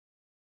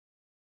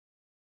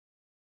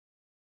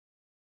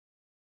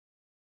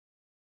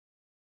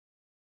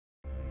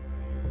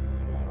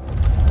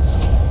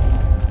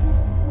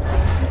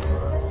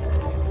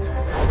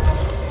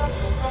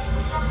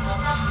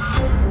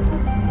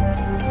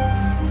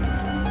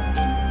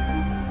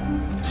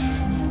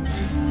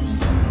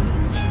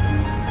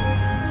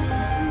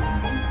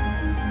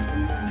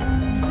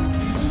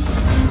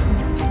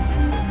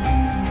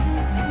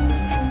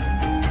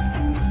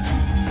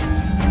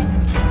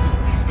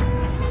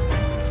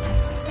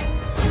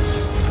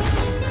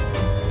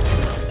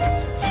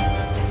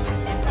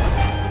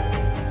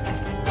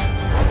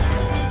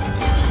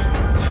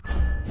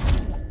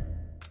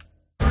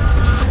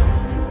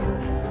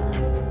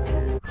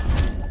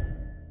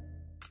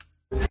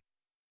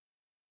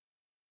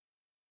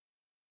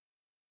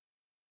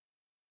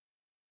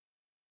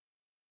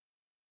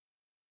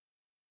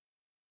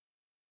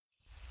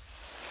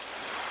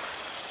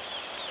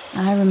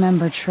I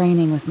remember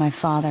training with my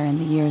father in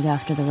the years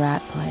after the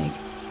rat plague.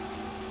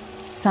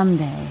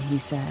 Someday, he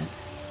said,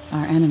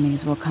 our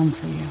enemies will come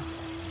for you.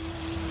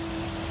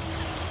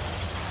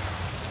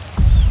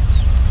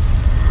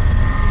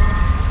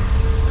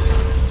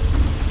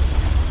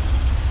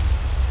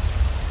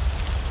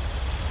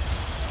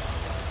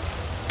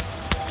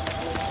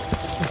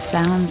 The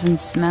sounds and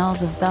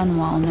smells of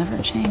Dunwall never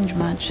change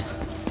much.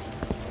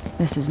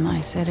 This is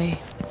my city.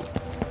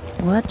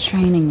 What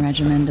training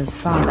regimen does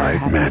Father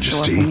have in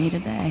store for me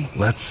today?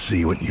 Let's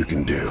see what you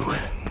can do.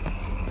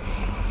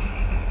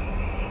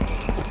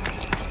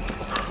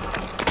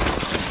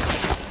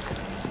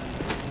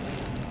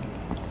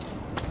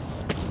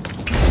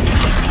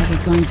 If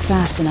I'd going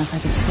fast enough, I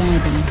could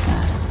slide beneath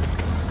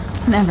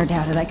that. Never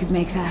doubted I could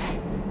make that.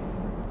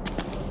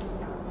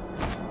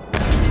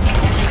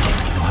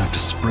 You'll have to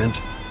sprint,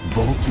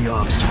 vault the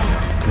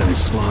obstacle, then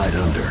slide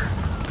under.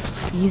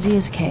 Easy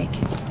as cake.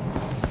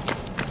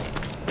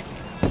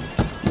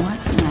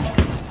 What's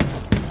next?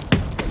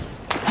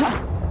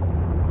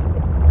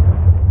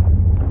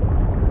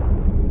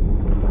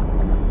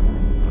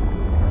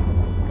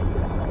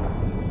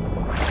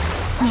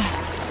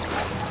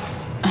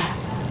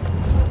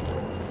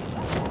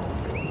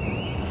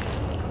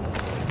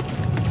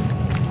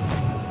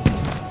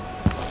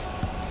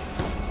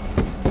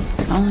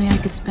 If only I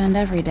could spend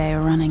every day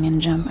running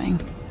and jumping.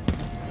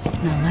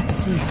 Now let's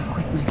see how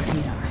quick my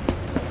feet are.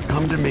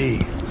 Come to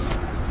me.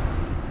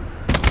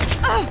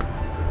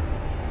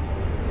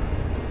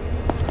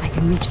 I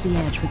can reach the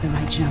edge with the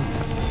right jump.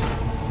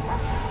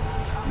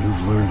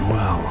 You've learned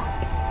well.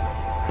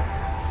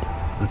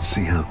 Let's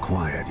see how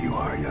quiet you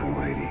are, young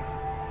lady.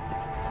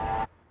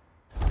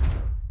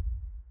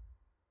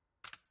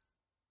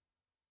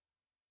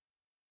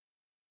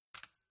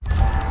 I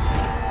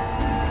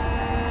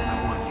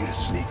want you to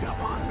sneak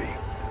up on me,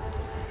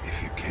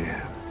 if you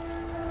can.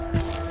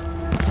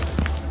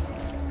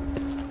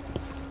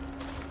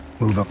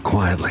 Move up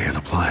quietly and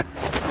apply.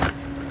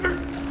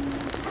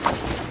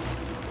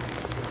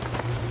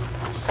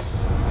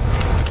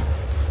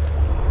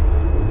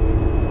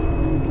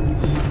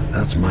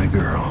 That's my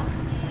girl.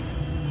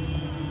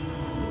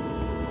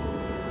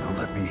 Don't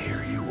let me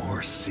hear you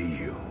or see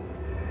you.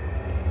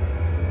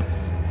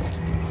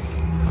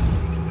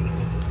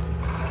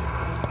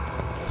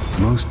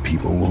 Most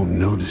people won't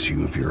notice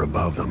you if you're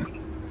above them,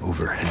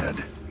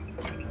 overhead.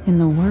 In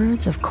the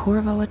words of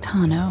Corvo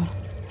Atano,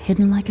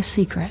 hidden like a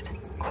secret,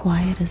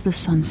 quiet as the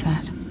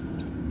sunset.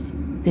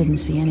 Didn't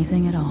see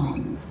anything at all.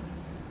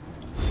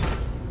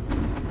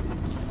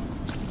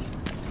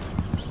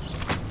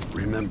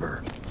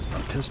 Remember, a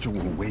pistol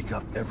will wake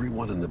up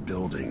everyone in the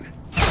building.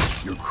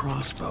 Your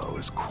crossbow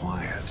is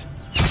quiet.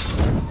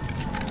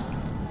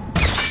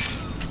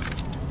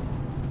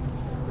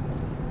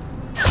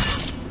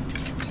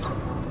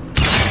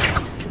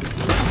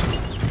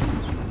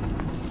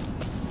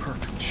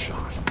 Perfect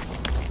shot.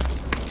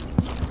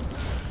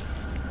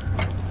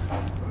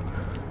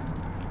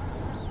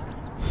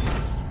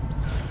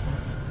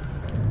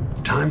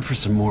 Time for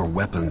some more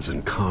weapons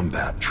and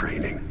combat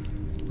training.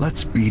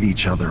 Let's beat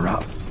each other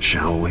up,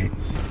 shall we?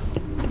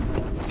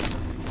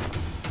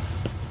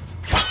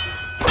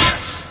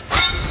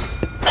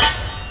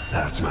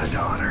 That's my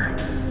daughter.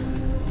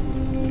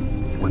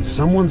 When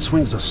someone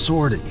swings a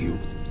sword at you,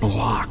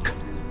 block.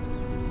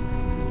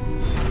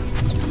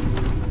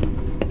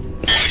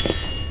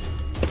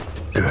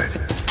 Good.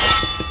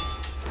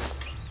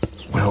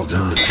 Well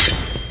done.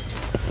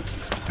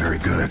 Very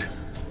good.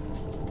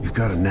 You've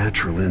got a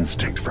natural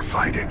instinct for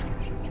fighting.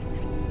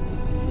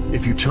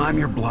 If you time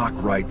your block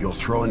right, you'll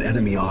throw an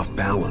enemy off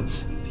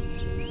balance.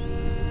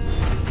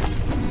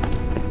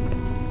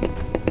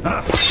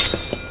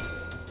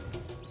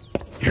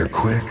 You're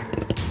quick.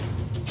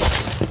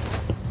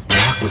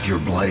 Block with your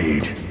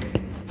blade.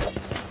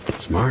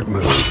 Smart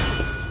move.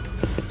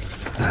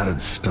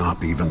 That'd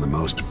stop even the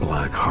most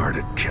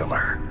black-hearted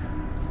killer.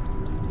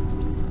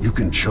 You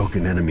can choke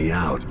an enemy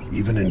out,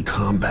 even in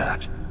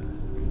combat.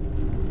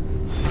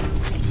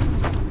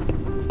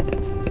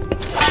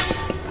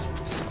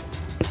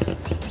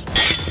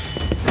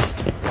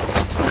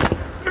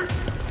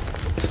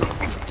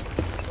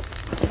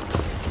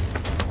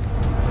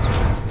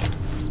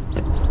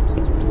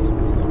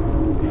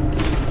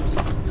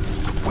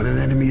 When an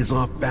enemy is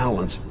off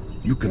balance,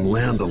 you can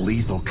land a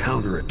lethal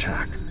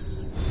counterattack.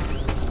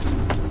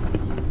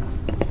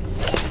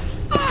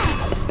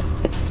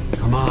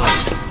 Come on.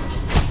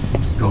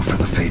 Go for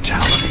the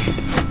fatality.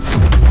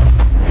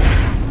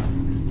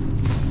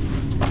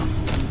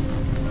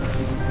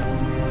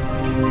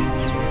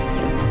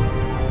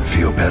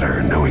 Feel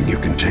better knowing you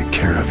can take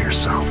care of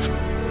yourself.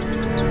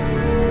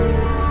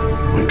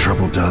 When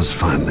trouble does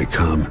finally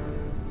come,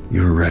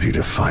 you're ready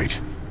to fight.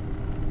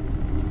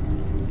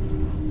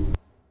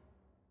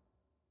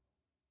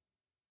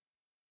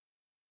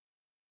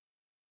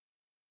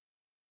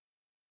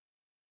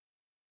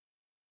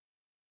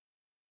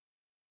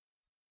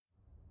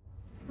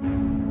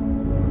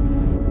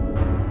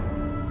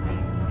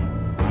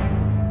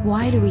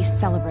 Why do we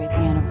celebrate the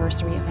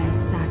anniversary of an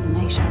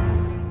assassination?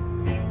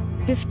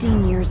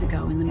 15 years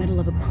ago, in the middle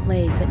of a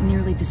plague that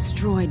nearly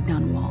destroyed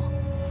Dunwall,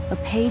 a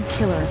paid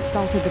killer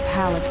assaulted the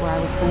palace where I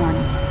was born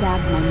and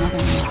stabbed my mother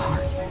in the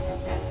heart.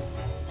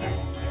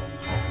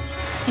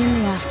 In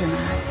the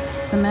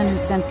aftermath, the men who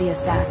sent the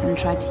assassin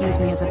tried to use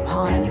me as a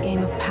pawn in a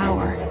game of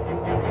power.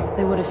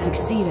 They would have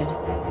succeeded,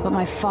 but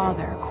my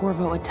father,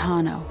 Corvo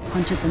Attano,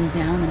 hunted them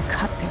down and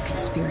cut their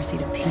conspiracy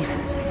to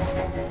pieces.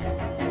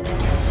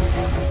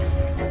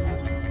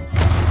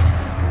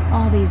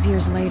 All these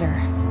years later,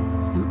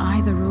 am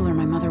I the ruler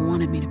my mother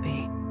wanted me to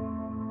be?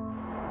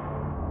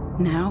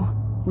 Now,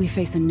 we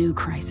face a new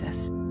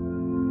crisis.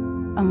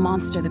 A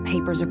monster the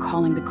papers are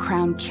calling the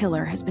Crown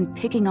Killer has been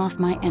picking off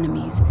my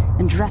enemies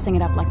and dressing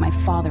it up like my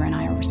father and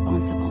I are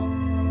responsible.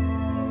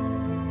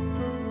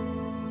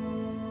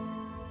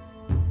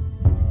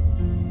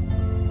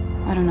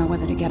 I don't know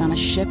whether to get on a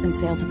ship and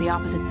sail to the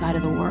opposite side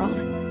of the world,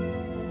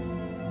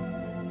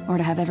 or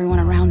to have everyone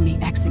around me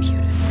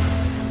executed.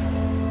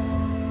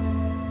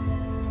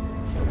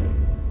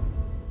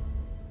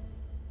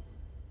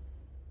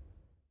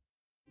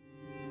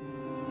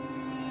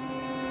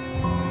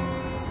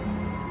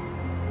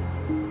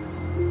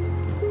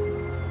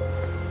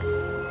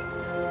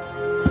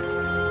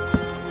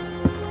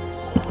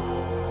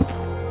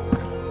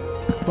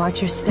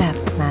 Watch your step,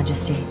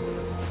 Majesty.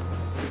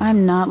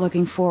 I'm not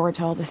looking forward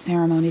to all the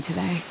ceremony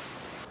today.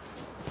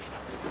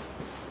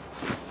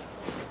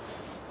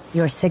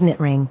 Your signet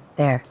ring.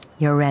 There,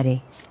 you're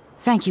ready.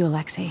 Thank you,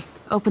 Alexei.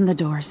 Open the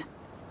doors.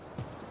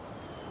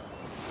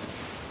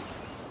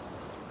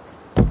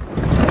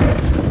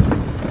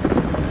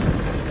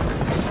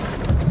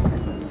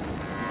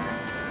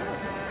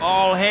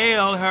 All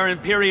hail Her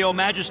Imperial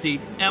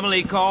Majesty,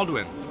 Emily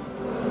Caldwin.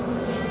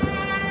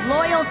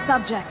 Loyal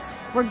subjects,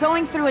 we're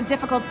going through a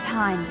difficult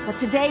time, but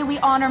today we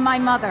honor my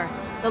mother,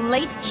 the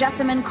late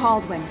Jessamine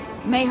Caldwin.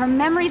 May her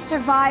memory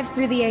survive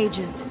through the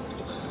ages.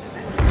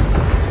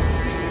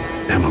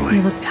 Emily.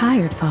 You look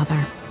tired,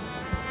 Father.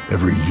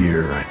 Every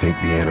year, I think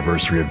the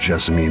anniversary of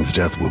Jessamine's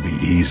death will be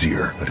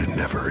easier, but it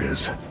never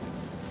is.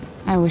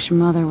 I wish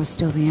Mother was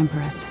still the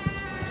Empress.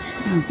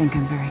 I don't think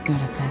I'm very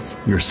good at this.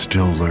 You're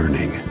still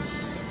learning.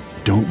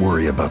 Don't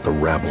worry about the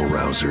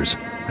rabble-rousers,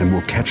 and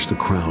we'll catch the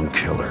Crown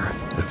Killer,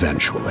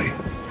 eventually.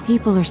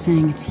 People are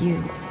saying it's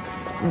you.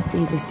 That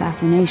these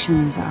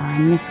assassinations are a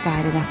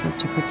misguided effort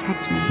to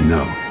protect me.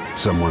 No.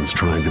 Someone's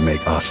trying to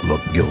make us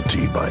look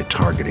guilty by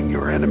targeting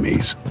your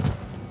enemies.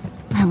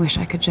 I wish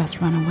I could just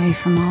run away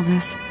from all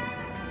this.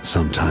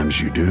 Sometimes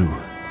you do.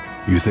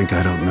 You think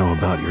I don't know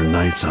about your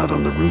nights out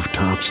on the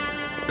rooftops?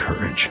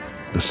 Courage.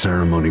 The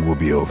ceremony will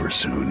be over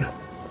soon.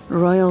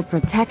 Royal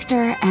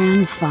Protector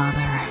and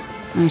Father.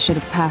 I should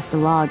have passed a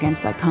law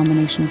against that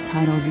combination of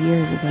titles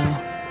years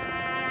ago.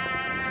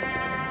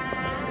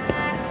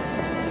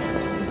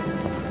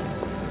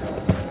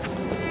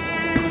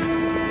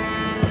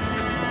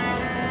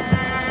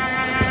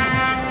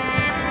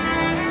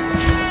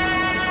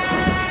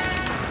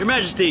 Your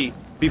Majesty,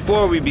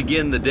 before we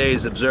begin the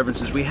day's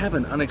observances, we have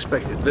an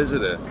unexpected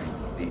visitor,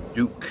 the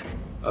Duke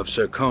of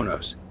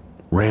Serkonos.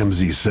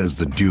 Ramsey says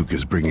the Duke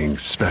is bringing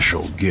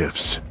special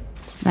gifts.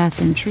 That's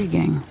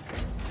intriguing.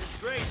 His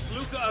Grace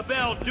Luca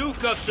Abel,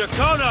 Duke of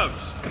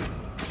Serkonos!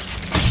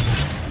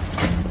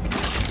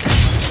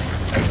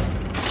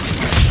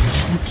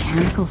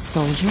 Mechanical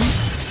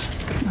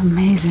soldiers?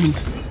 Amazing.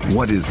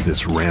 What is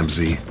this,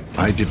 Ramsey?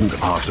 I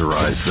didn't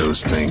authorize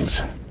those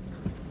things.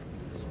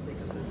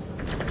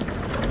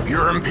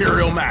 Your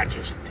Imperial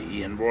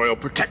Majesty and Royal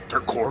Protector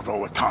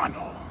Corvo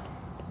Attano,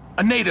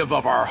 a native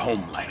of our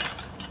homeland.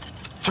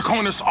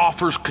 Serkonos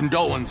offers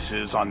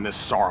condolences on this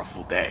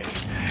sorrowful day,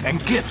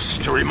 and gifts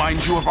to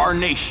remind you of our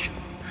nation,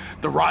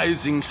 the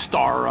rising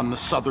star on the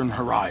southern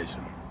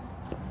horizon.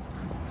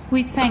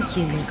 We thank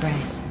you, Your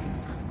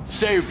Grace.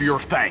 Save your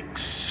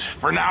thanks.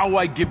 For now,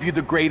 I give you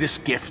the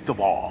greatest gift of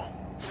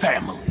all,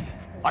 family.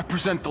 I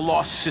present the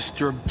lost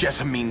sister of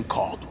Jessamine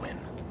Caldwin,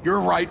 your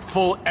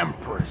rightful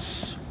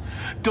Empress,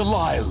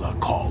 Delilah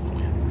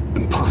Caldwin.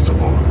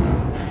 Impossible.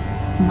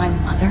 My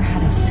mother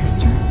had a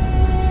sister?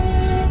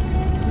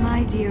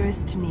 My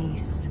dearest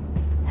niece,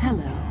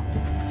 hello.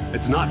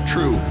 It's not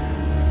true.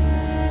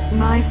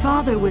 My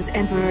father was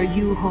Emperor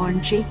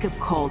Yuhorn Jacob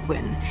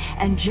Caldwin,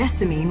 and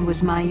Jessamine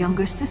was my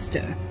younger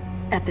sister.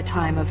 At the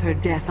time of her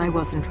death, I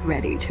wasn't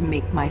ready to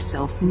make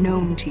myself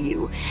known to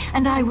you,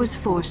 and I was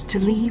forced to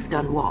leave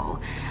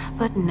Dunwall.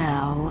 But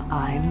now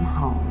I'm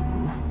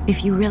home.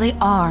 If you really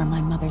are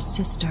my mother's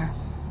sister,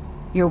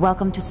 you're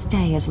welcome to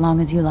stay as long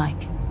as you like.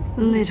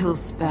 Little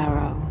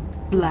sparrow,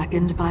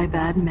 blackened by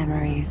bad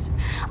memories,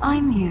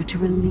 I'm here to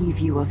relieve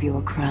you of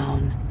your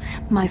crown.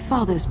 My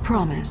father's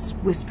promise,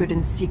 whispered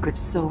in secret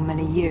so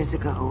many years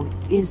ago,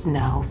 is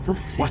now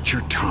fulfilled. Watch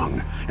your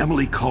tongue.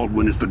 Emily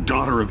Caldwin is the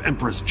daughter of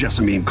Empress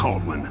Jessamine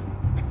Caldwin.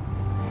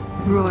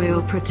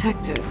 Royal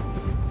Protector,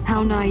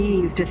 how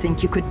naive to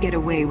think you could get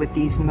away with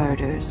these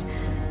murders.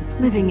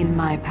 Living in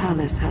my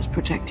palace has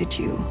protected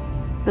you,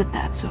 but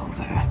that's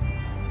over.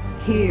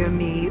 Hear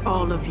me,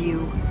 all of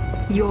you.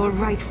 Your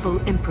rightful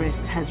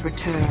Empress has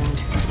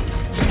returned.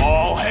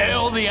 All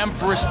hail the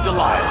Empress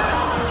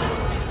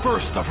Delilah,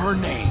 first of her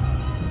name.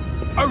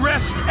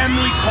 Arrest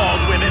Emily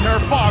Caldwin and her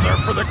father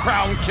for the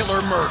Crown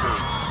Killer murder.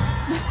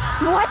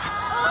 What?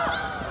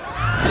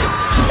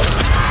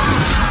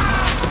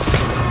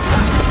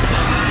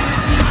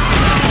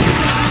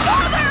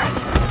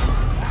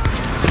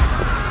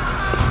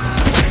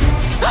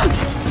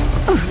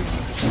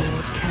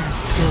 Sword can't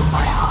still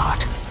my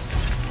heart.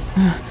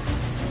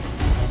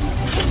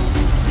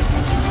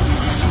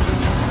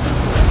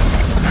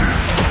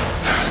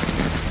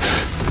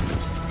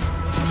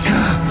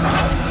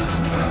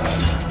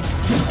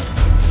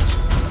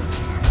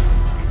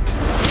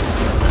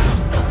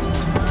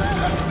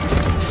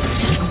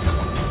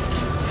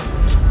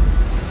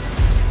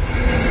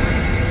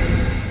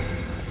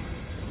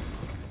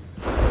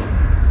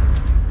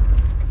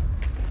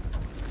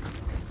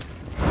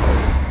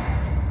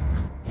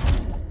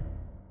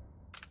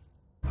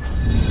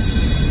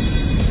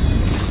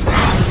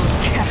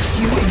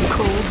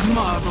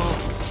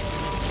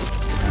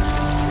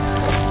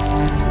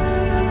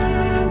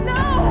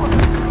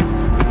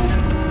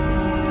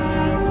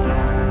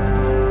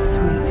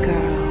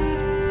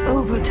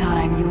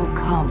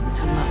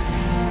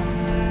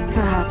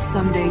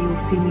 Someday you'll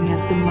see me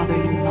as the mother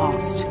you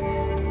lost.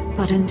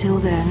 But until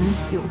then,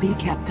 you'll be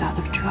kept out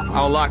of trouble.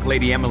 I'll lock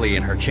Lady Emily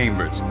in her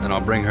chambers, and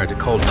I'll bring her to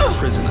Coldwood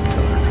Prison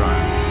until her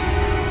trial.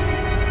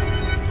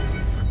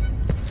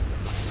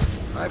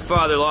 My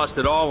father lost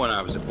it all when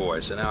I was a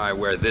boy, so now I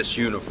wear this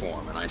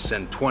uniform, and I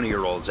send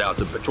 20-year-olds out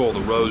to patrol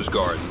the Rose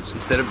Gardens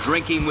instead of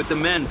drinking with the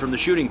men from the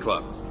shooting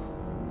club.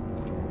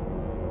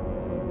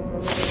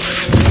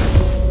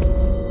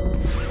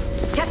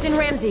 Captain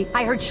Ramsey,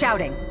 I heard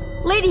shouting.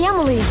 Lady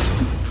Emily!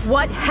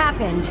 What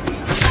happened?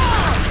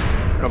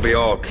 It'll be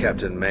all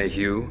Captain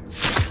Mayhew.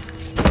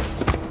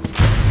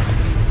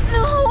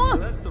 No!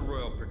 That's the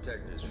Royal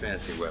Protector's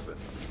fancy weapon.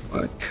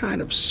 What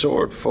kind of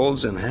sword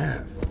folds in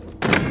half?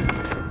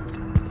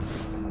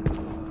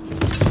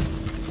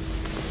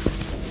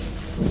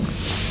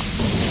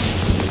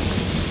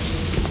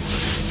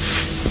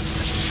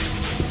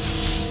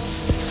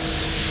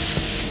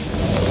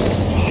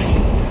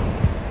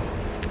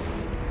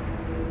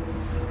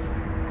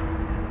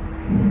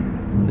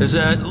 There's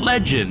a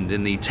legend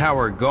in the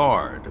Tower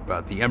Guard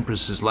about the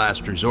Empress's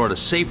last resort, a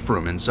safe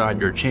room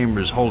inside your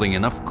chambers holding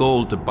enough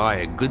gold to buy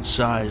a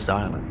good-sized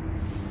island.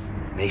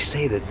 They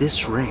say that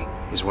this ring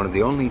is one of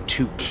the only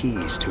 2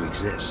 keys to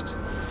exist.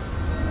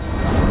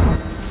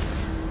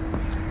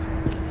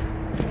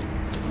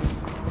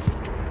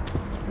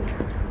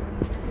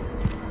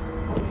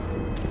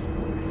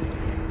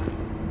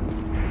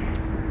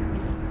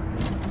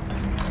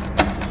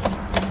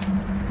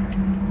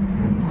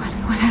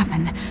 What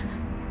happened?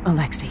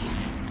 Alexei.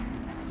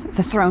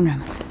 The throne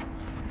room.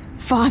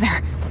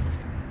 Father.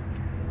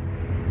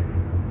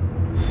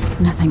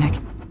 Nothing I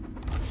can...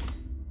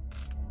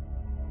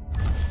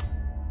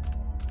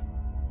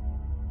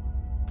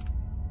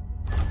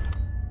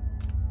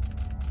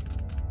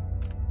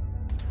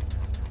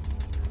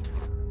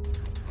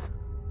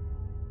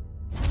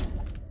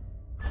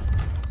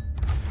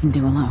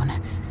 do alone.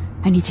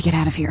 I need to get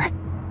out of here.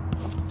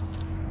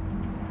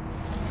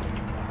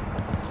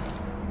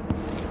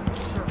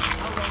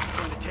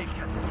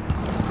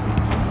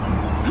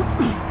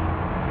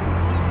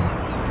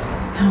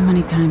 How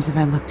many times have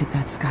I looked at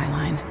that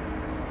skyline?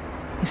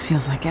 It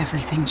feels like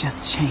everything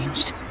just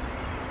changed.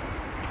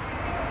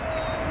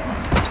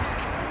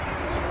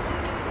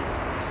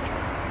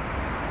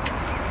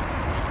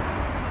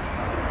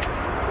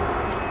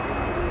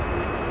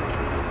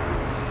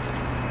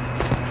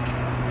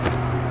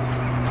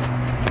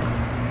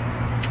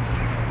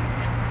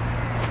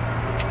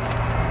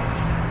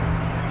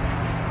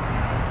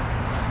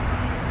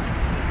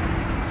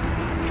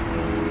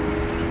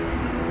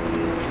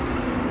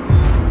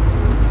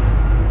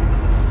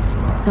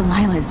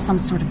 Delilah is some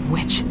sort of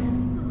witch.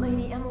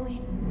 Lady Emily.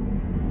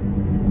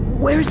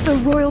 Where's the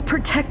Royal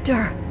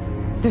Protector?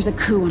 There's a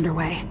coup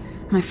underway.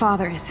 My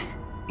father is...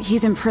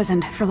 he's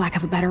imprisoned, for lack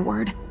of a better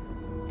word.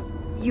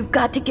 You've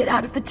got to get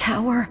out of the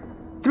tower.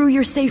 Through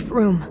your safe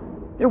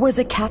room. There was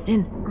a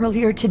captain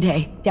earlier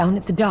today, down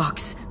at the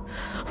docks.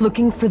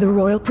 Looking for the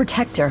Royal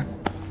Protector.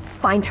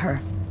 Find her.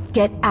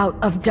 Get out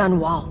of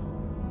Dunwall.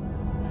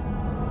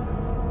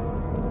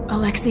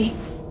 Alexei,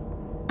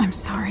 I'm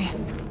sorry.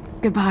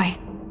 Goodbye.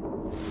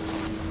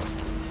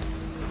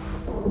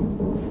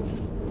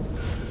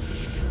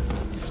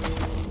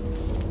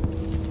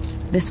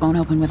 This won't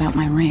open without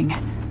my ring.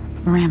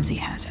 Ramsey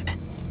has it.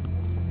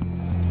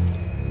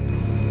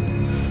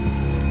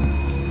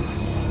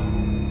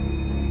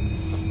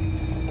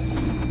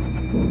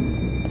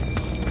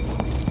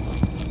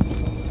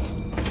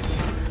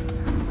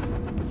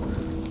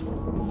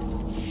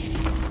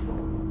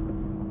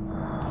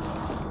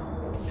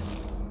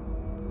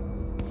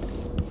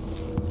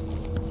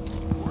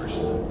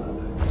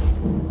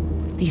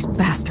 These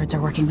bastards are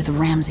working with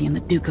Ramsey and the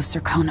Duke of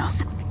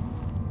Serkonos.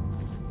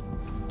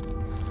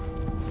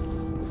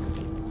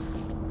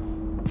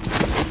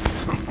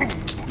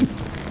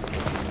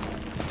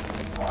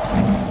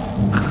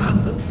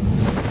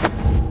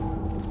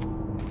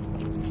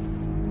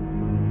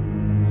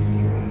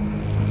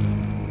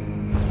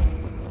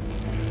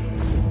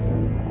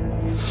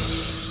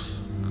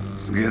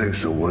 getting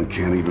so one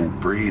can't even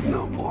breathe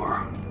no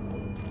more.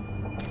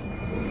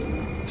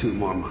 2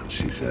 more months,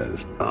 she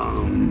says.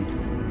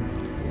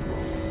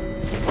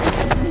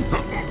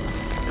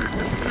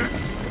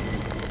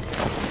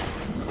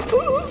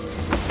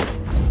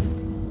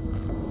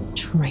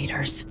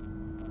 Traitors.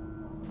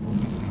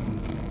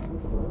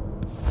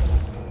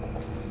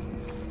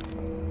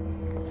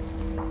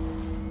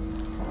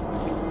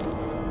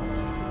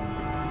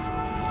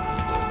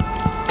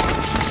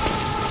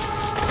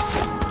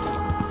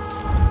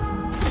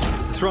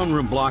 Throne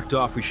room blocked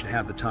off, we should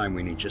have the time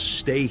we need. Just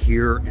stay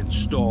here and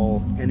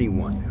stall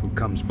anyone who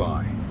comes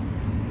by.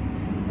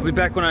 I'll be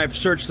back when I've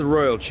searched the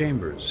royal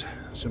chambers,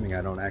 assuming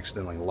I don't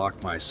accidentally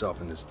lock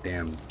myself in this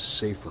damn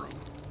safe room.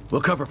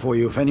 We'll cover for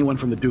you if anyone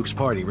from the Duke's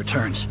party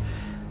returns.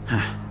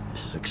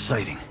 This is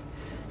exciting.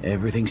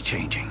 Everything's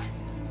changing.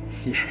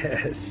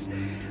 Yes,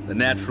 the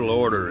natural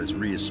order is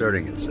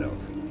reasserting itself.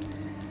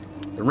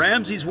 The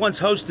Ramses once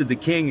hosted the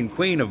king and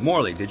queen of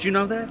Morley, did you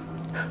know that?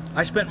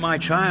 I spent my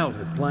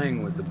childhood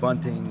playing with the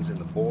Buntings and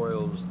the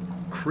Boyles,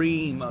 the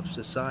cream of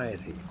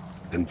society.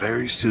 And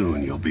very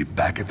soon you'll be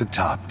back at the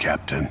top,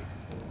 Captain.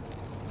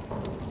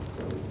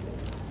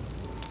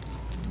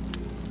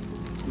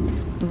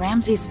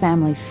 Ramses'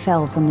 family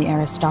fell from the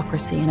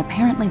aristocracy, and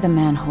apparently the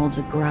man holds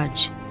a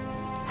grudge.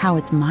 How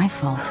it's my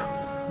fault,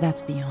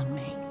 that's beyond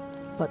me.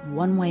 But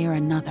one way or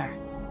another,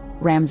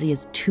 Ramsay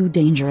is too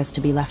dangerous to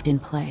be left in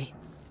play.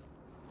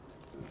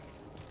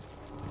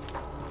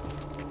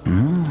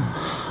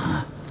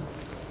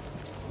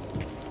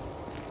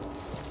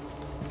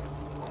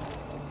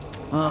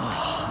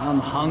 Oh, I'm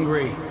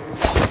hungry.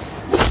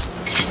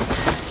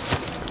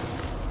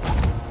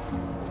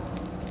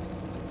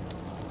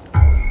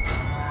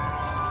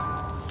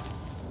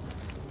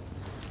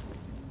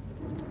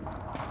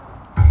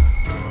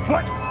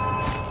 What?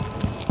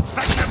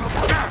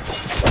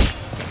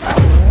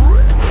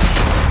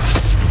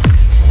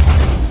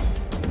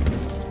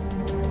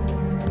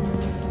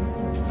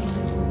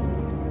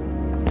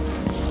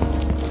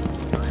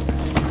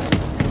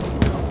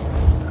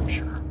 I'm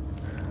sure.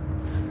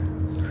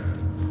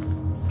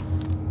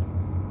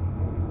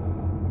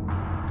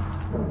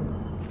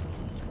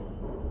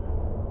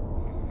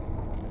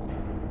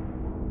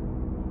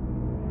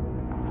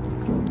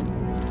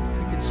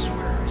 I could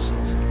swear I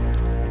saw something.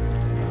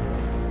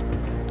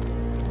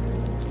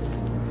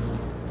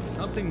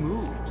 Something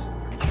moved.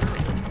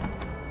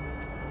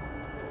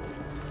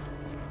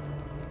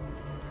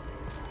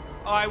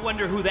 Oh, I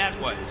wonder who that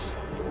was.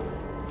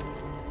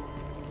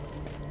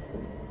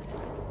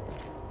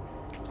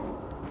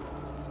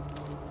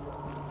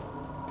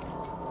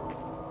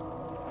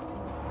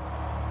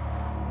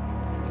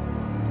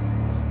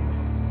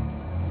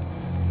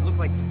 It looked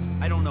like,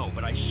 I don't know,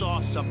 but I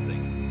saw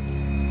something.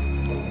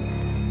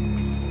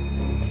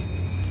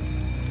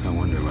 I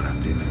wonder what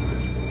I'm dealing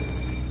with.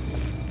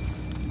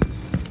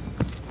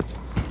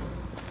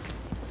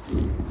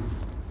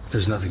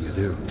 There's nothing to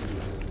do.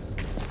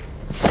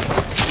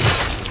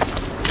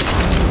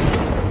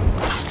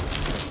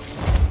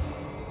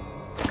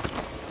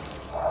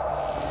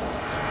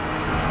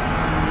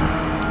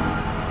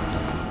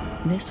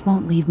 This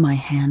won't leave my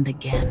hand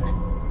again.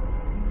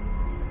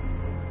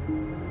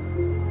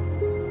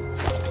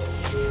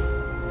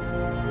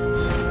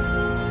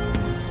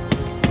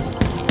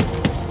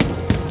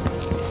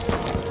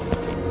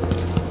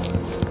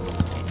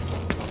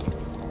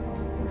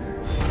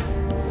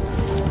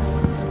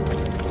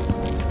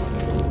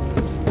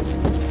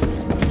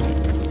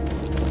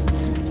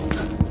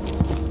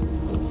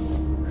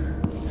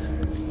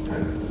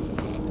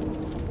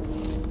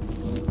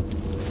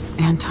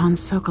 Anton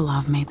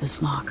Sokolov made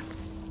this lock.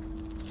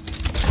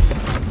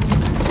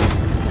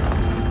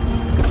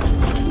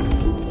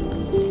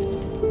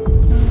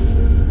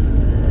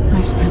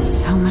 I spent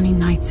so many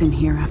nights in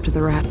here after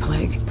the rat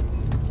plague.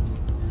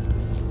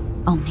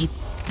 I'll need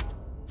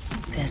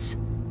this.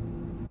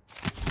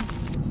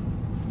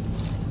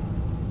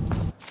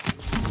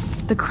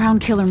 The Crown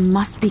Killer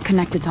must be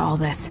connected to all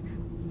this.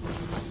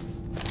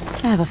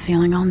 I have a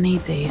feeling I'll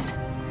need these.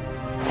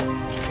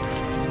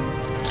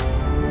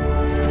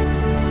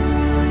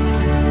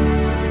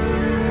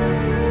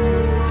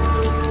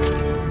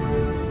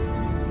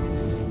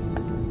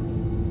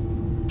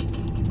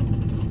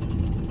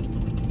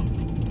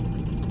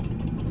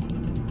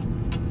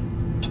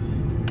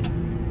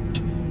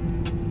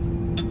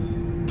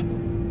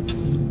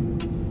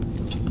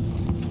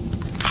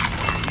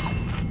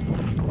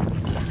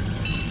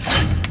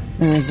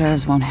 The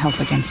reserves won't help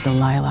against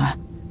Delilah,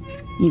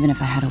 even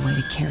if I had a way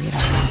to carry it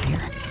out of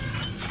here.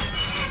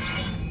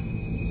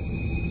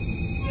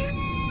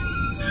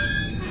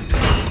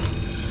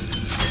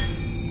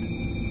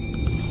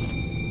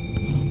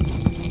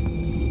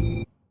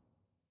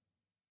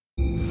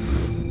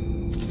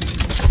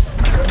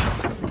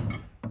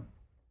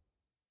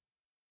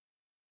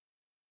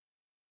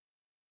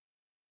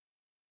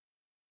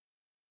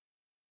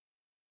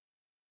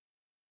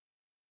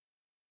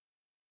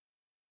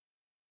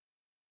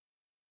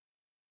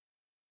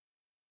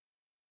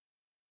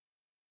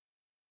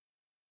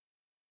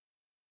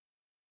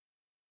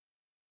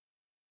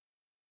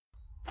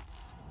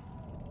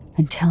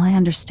 Until I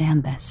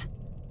understand this,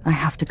 I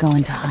have to go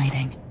into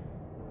hiding.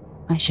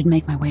 I should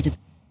make my way to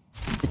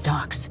the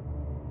docks.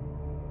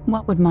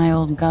 What would my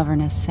old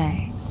governess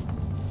say?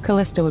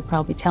 Callista would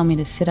probably tell me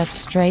to sit up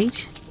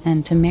straight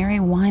and to marry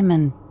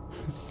Wyman.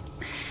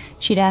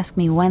 She'd ask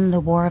me when the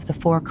War of the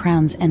Four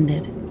Crowns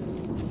ended.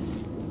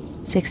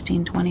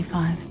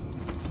 1625.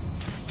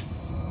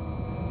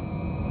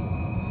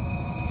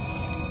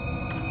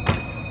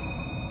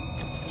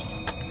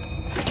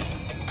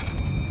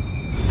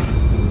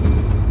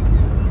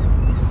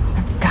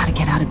 I've got to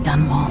get out of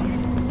Dunwall.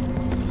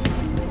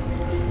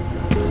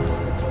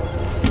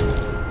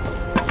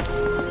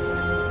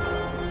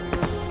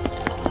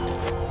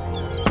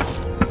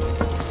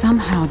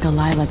 Somehow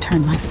Delilah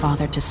turned my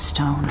father to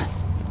stone.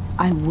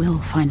 I will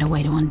find a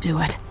way to undo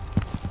it.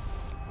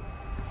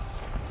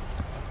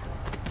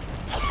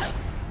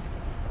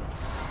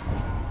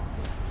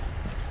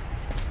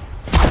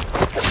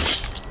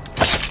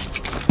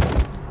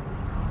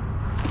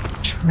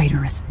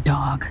 Traitorous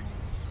dog.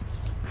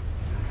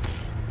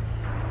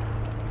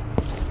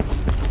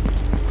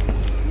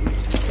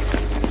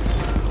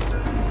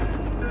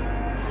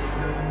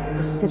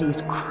 The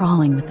city's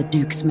crawling with the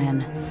Duke's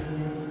men.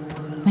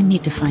 I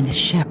need to find a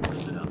ship. I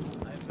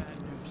have bad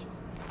news.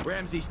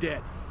 Ramsey's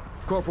dead.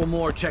 Corporal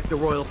Moore checked the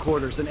royal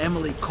quarters, and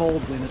Emily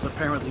Coldwin has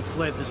apparently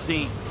fled the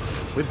scene.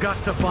 We've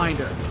got to find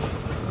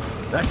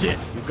her. That's it.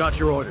 You've got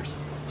your orders.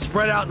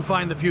 Spread out and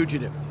find the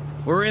fugitive.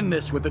 We're in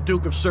this with the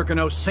Duke of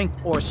Serkino, sink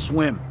or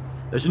swim.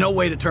 There's no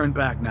way to turn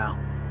back now.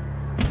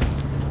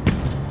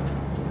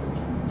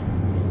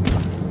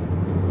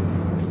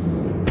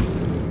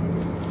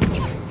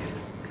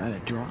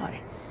 Kinda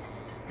dry.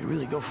 Could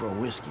really go for a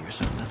whiskey or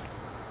something.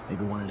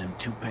 Maybe one of them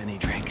 2-penny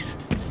drinks.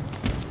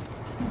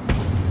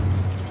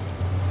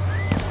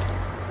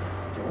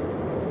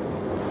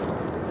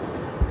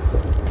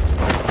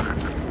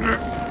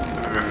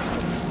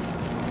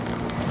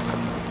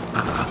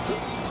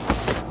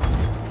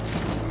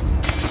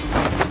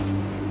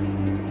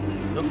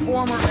 The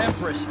former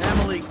Empress,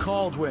 Emily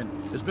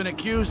Caldwin, has been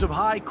accused of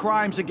high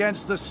crimes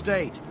against the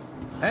state.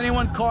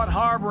 Anyone caught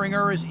harboring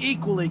her is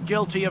equally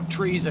guilty of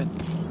treason.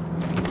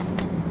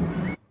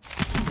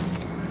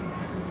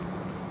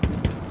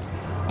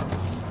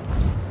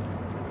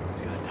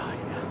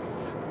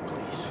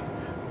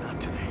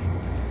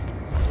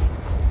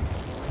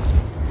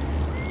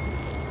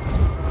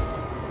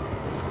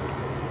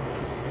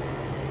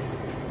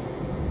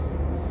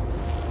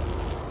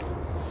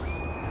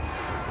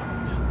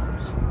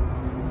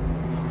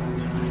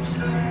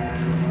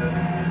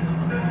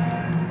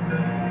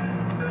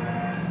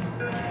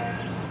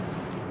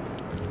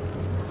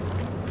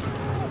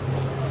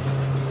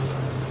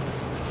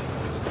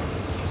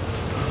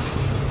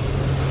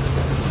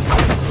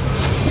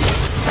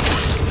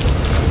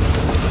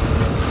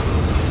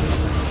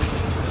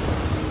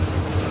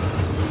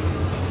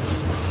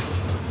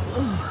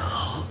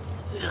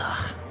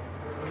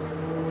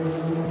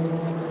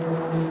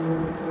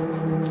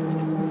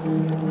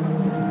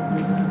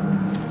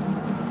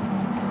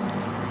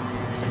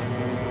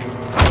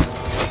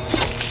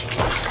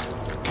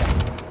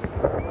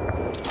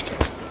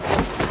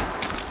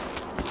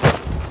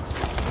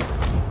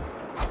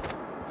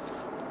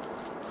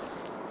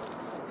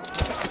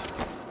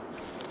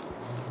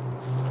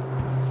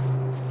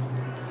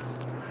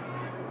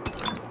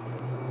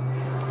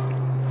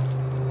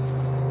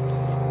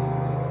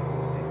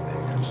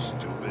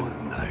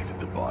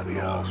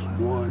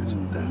 Wars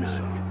and then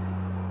some.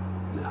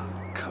 Now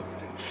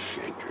covered in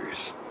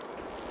shakers.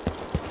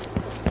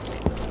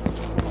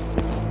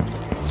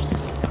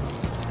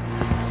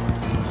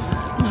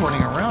 Who's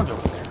running around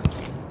over there?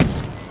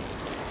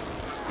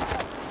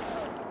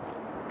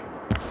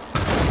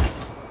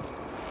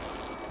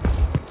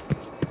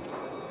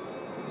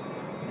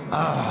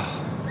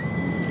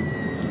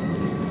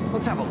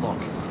 Let's have a look.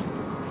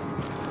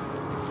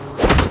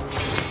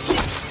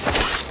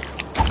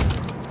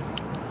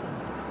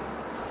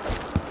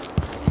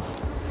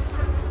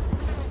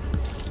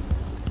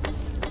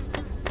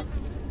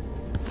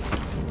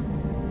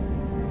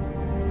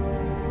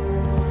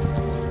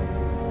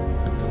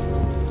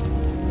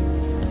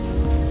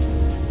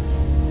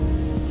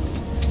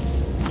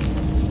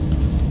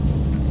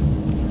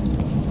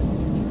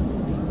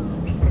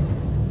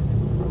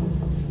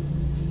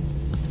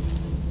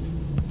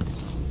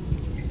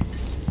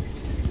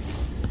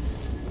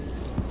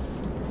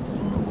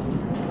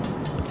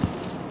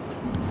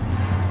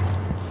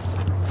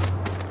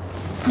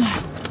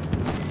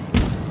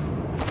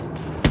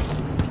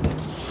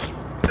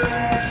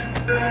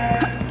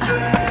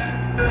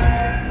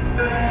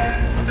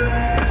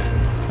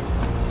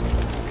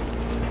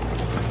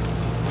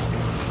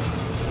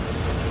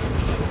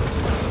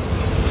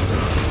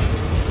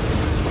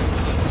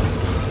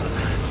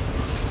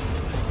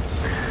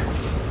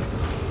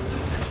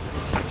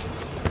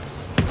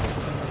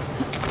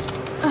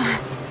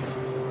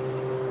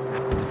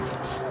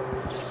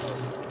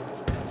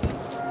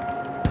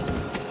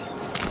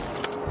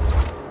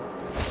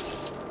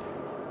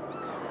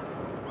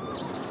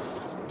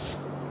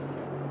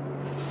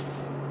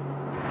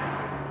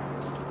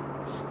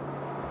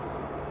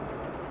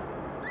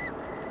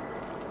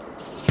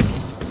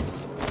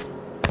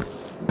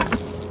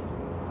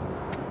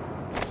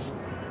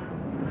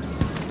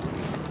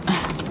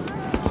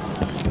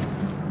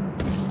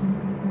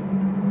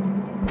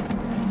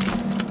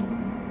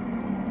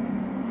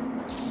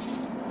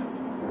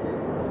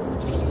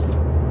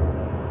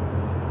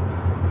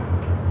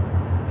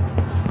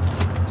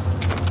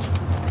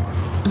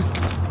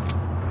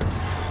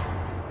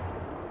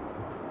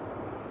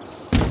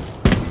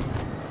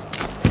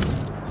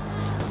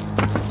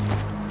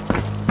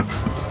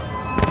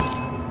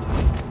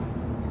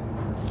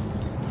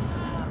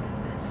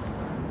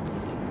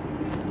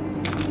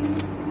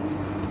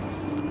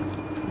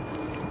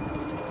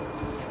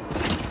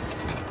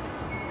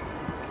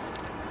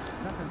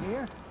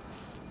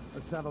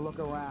 Let's have a look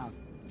around.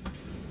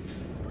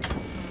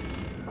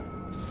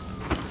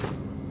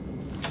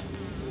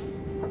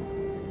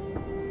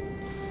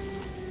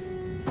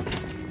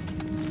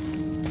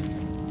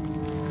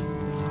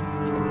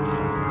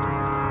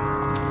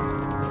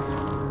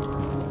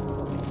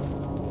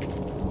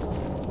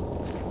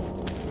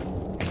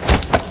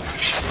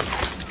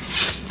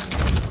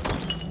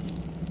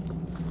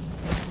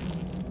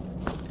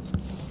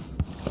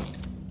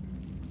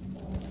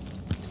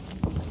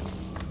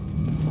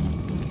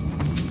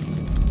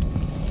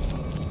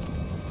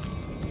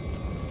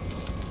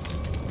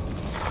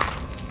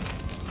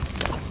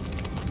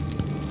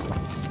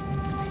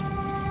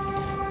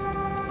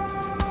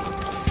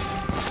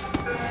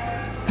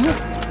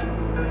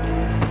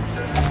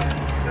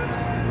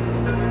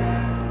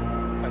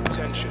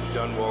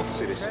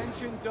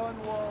 Attention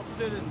Dunwall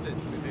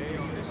citizens. Today,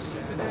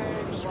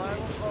 Delilah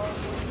Caldwell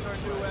is our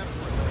new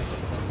empress.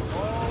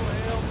 All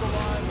hail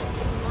Delilah,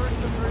 first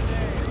of her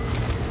name.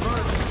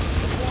 Murder.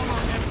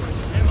 Former Empress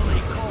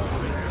Emily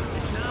Caldwell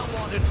is now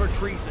wanted for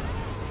treason.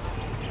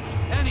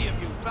 Any of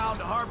you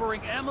found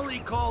harboring Emily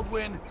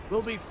Caldwell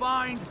will be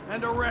fined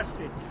and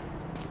arrested.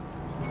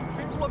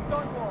 People of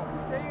Dunwall,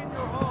 stay in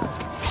your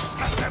homes.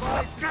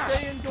 Advise to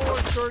stay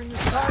indoors during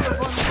this time of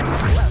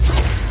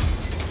unrest.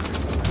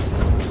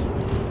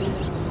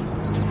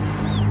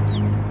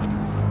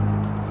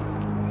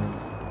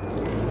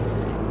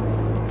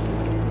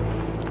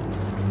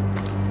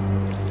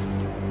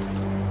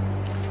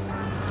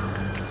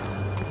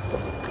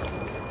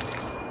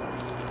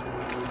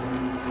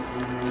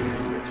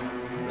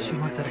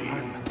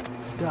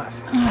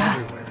 Dust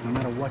everywhere, no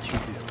matter what you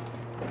do.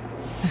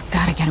 I've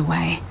got to get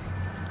away.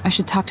 I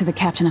should talk to the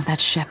captain of that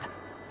ship.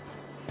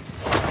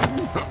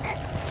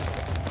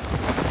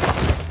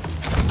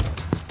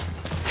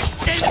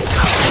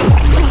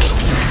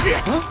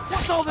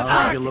 What's all this? I'll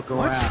have you look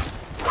around.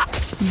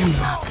 You're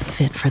not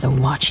fit for the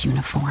watch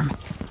uniform.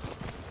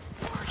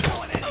 We're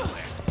going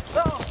anywhere.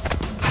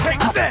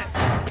 Take this!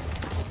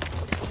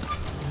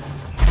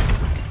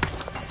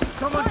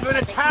 Someone's been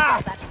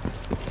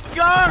attacked!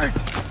 Guards!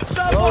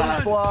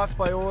 Road blocked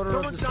by order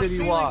of the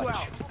City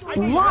Watch.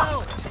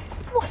 Locked?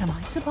 What am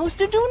I supposed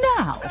to do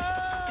now?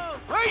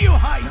 Where are you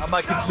hiding? Not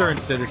my concern,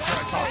 citizen.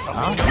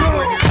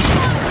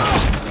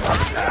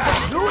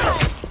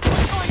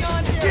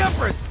 The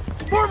Empress!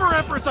 Former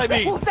Empress, I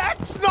mean! Oh,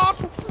 that's not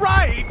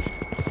right!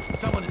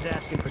 Someone is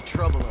asking for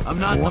trouble. I'm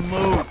not in the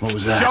mood. What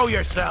was that? Show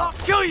yourself!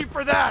 I'll kill you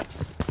for that!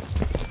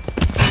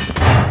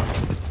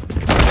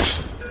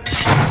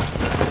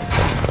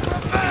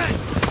 Revenge!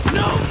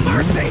 No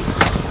mercy!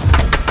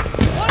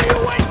 What are you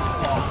waiting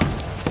for?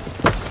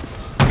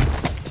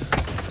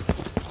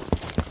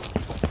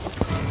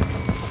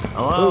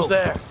 Hello? Who's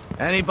there?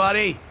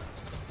 Anybody?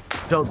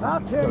 Don't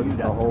I'll tear you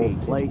the whole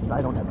place.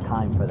 I don't have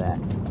time for that.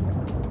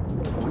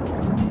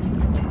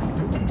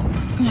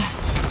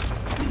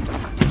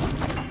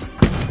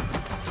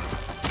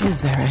 Is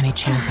there any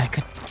chance I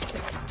could...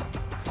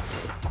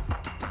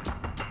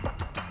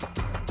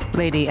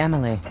 Lady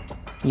Emily,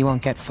 you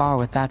won't get far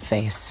with that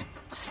face.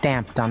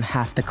 Stamped on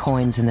half the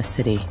coins in the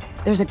city.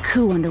 There's a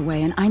coup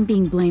underway, and I'm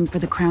being blamed for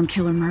the Crown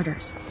Killer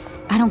murders.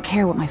 I don't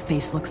care what my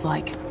face looks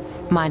like.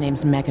 My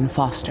name's Megan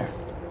Foster.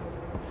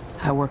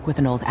 I work with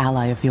an old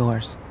ally of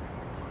yours,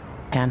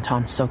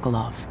 Anton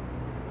Sokolov.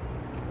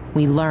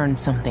 We learned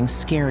something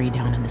scary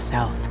down in the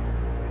south,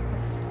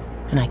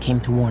 and I came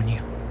to warn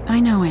you. I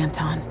know,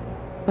 Anton,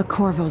 but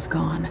Corvo's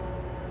gone.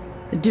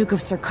 The Duke of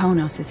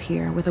Sarkonos is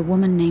here with a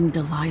woman named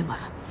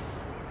Delilah.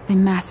 They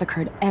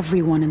massacred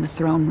everyone in the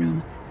throne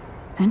room.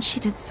 Then she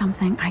did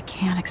something I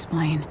can't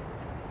explain.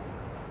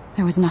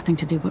 There was nothing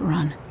to do but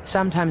run.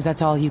 Sometimes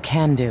that's all you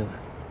can do.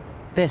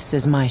 This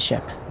is my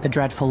ship, the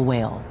Dreadful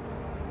Whale.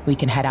 We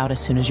can head out as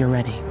soon as you're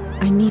ready.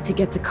 I need to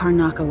get to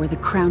Karnaka where the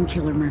Crown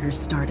Killer murders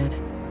started.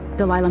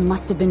 Delilah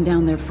must have been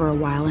down there for a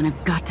while, and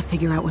I've got to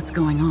figure out what's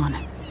going on.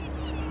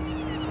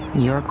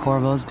 You're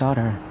Corvo's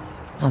daughter.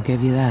 I'll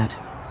give you that.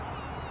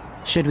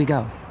 Should we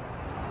go?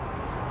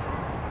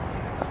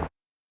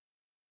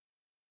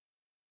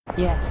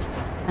 Yes,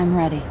 I'm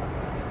ready.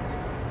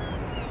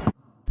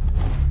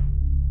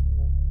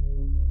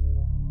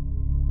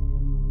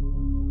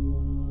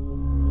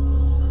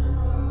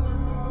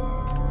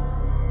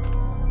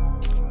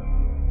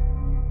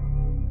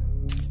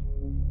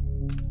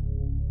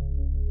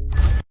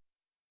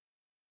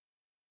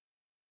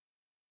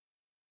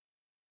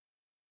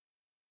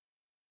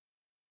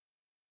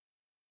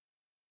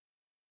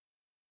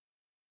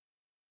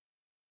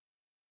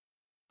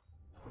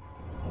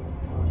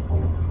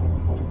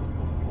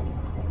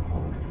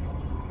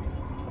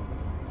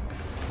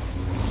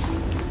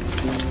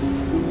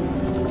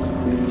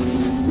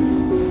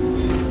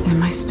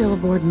 Am I still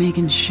aboard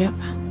Megan's ship?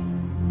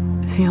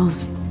 It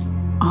feels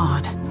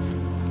odd.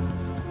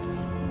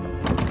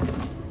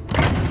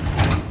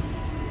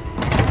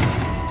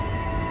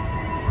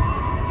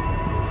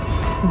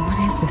 What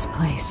is this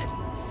place?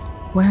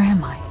 Where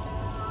am I?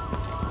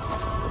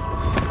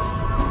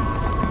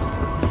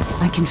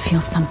 I can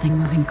feel something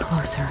moving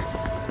closer.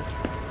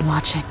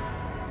 Watching.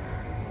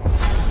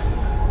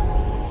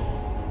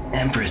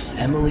 Empress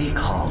Emily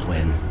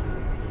Caldwin.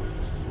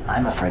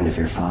 I'm a friend of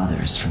your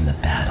father's from the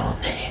bad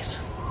old days.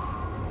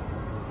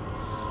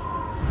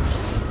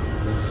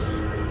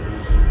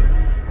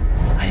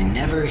 I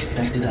never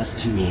expected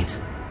us to meet.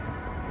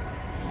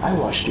 I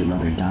watched your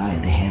mother die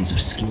at the hands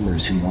of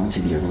schemers who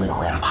wanted your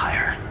little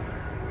empire.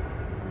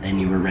 Then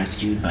you were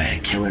rescued by a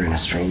killer in a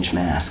strange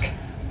mask.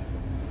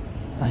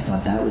 I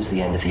thought that was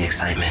the end of the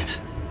excitement.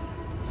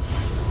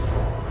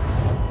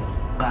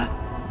 But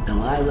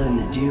Delilah and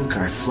the Duke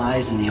are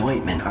flies in the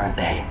ointment, aren't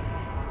they?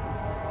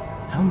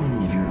 How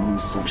many of your own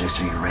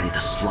subjects are you ready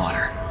to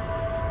slaughter?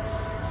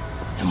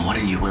 And what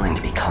are you willing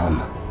to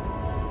become?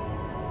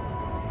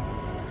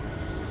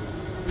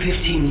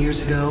 15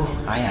 years ago,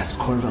 I asked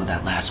Corvo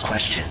that last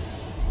question.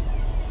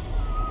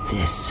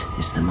 This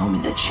is the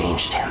moment that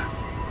changed him.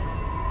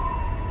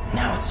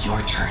 Now it's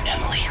your turn,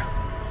 Emily.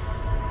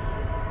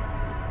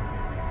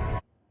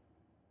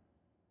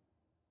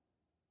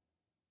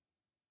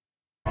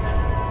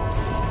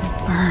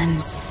 It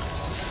burns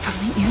from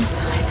the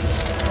inside.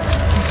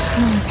 I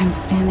feel like I'm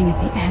standing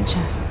at the edge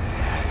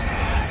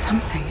of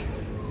something.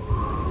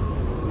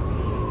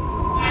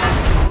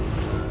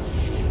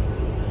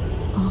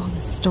 All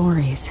the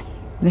stories,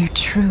 they're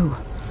true.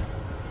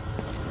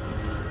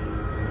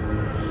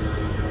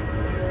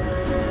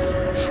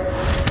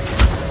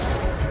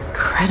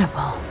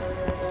 Incredible.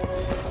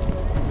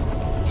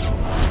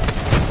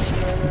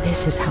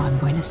 This is how I'm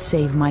going to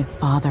save my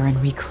father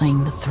and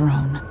reclaim the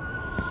throne.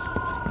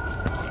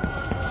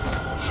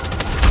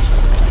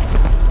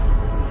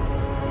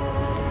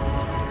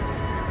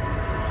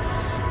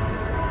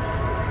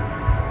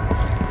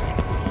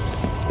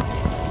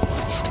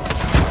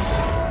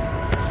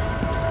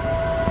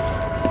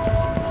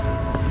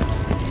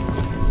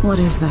 What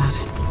is that?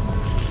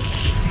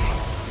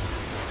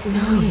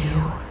 Know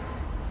you.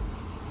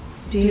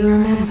 Do you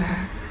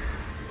remember?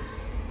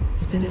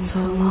 It's been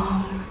so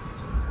long,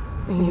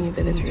 and you've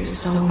been through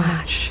so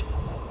much.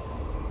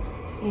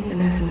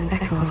 Even as an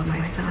echo of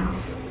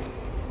myself,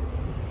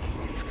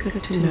 it's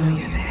good to know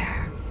you're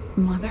there.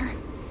 Mother?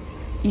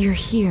 You're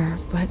here,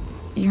 but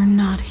you're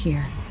not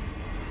here.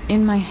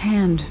 In my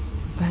hand,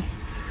 but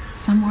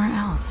somewhere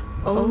else.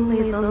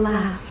 Only the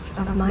last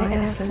of my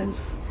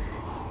essence.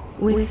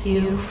 With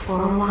you for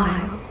a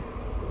while.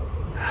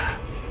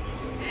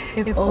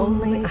 If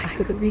only I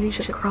could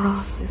reach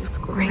across this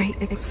great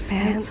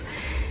expanse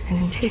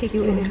and take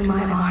you into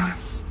my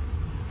arms.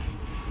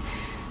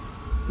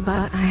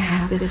 But I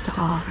have this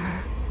to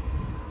offer.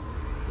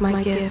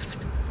 My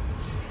gift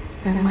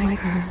and my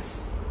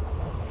curse.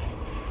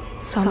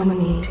 Summon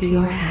me to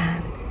your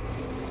hand,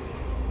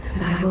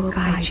 and I will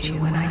guide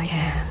you when I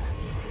can.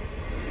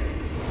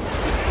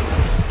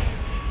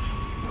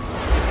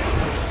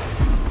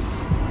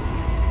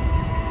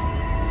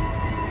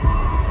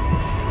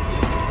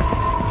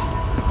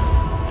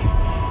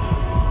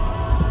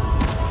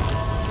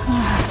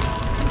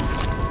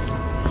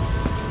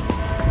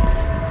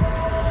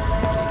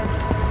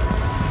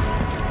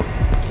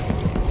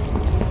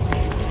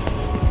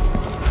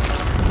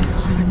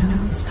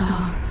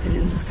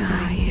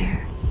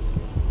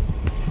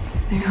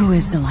 Who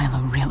is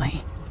Delilah,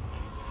 really?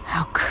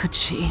 How could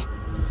she?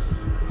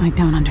 I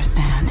don't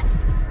understand.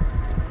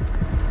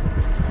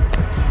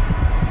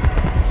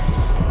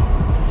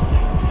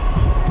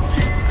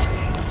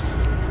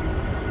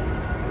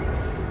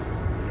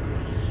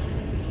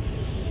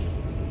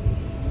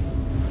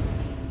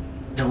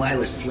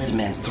 Delilah slit a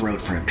man's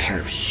throat for a pair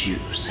of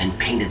shoes and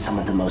painted some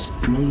of the most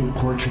brilliant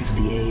portraits of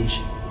the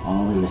age,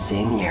 all in the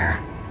same year.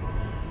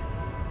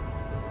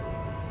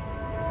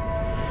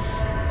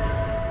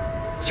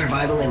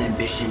 Survival and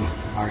ambition,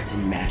 art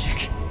and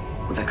magic,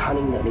 with a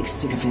cunning that makes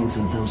sycophants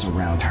of those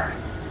around her.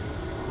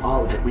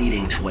 All of it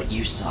leading to what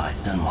you saw at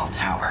Dunwall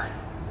Tower.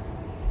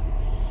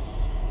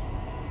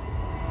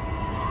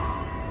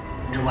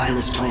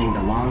 Delilah's playing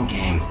the long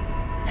game,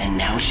 and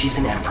now she's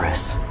an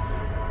empress.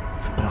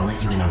 But I'll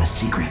let you in on a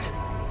secret.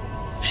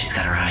 She's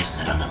got her eyes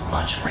set on a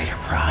much greater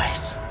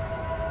prize.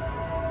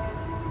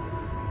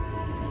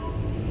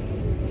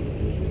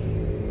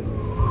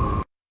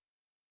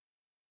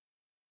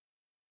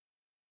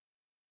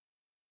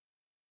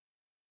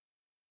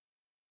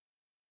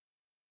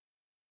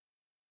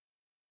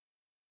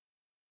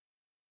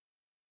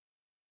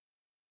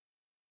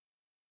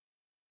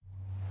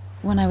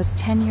 When I was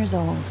 10 years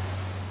old,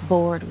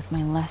 bored with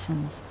my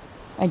lessons,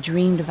 I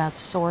dreamed about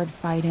sword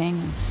fighting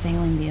and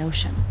sailing the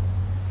ocean.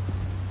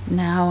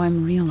 Now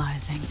I'm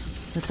realizing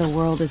that the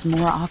world is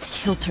more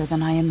off-kilter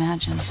than I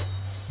imagined.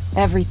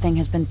 Everything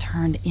has been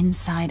turned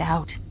inside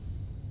out,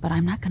 but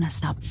I'm not gonna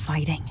stop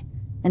fighting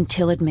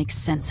until it makes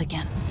sense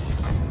again.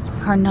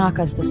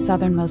 Karnaka's the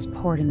southernmost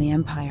port in the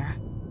Empire,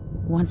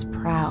 once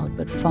proud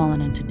but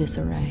fallen into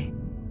disarray.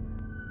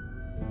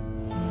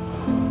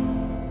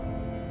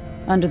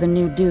 Under the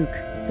new Duke,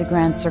 the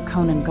Grand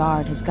Serkonan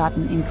Guard has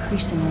gotten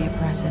increasingly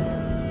oppressive.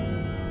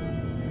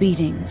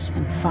 Beatings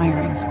and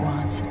firing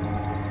squads.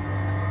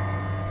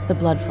 The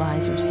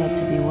Bloodflies are said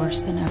to be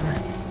worse than ever.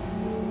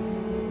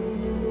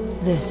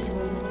 This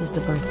is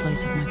the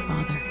birthplace of my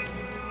father.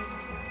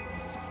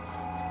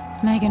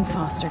 Megan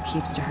Foster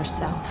keeps to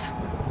herself,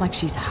 like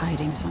she's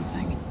hiding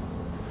something.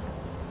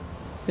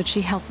 But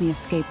she helped me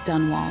escape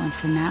Dunwall, and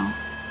for now,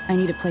 I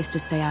need a place to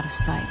stay out of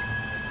sight.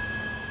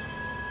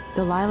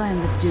 Delilah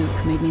and the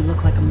Duke made me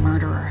look like a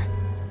murderer,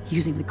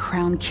 using the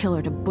Crown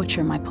Killer to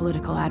butcher my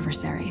political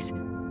adversaries.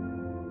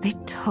 They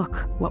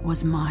took what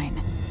was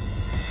mine,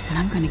 and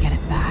I'm gonna get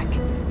it back,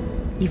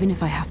 even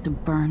if I have to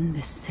burn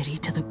this city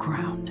to the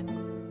ground.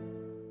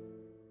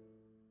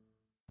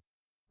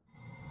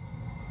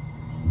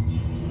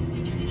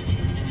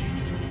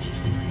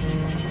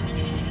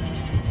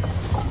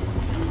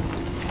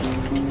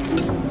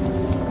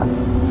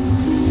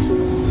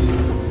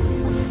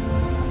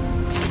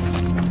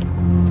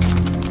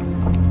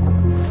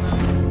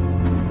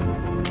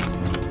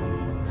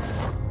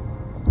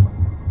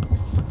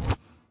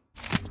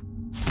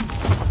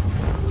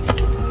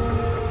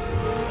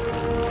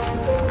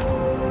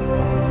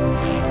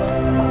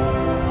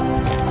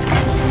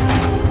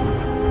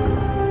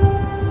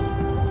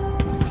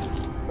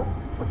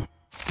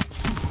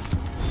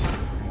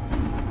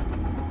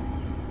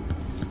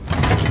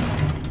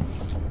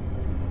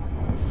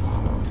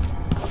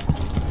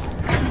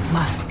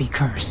 Must be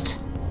cursed.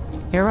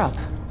 You're up.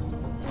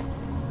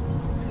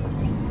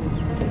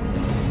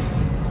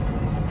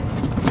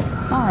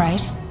 All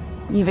right.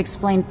 You've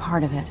explained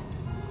part of it.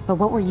 But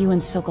what were you and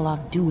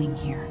Sokolov doing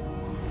here?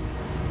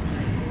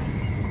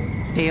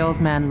 The old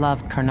man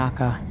loved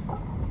Karnaka,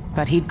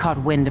 but he'd caught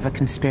wind of a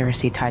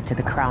conspiracy tied to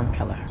the Crown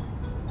Killer.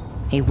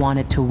 He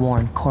wanted to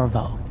warn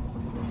Corvo.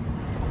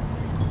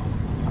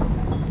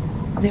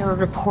 There were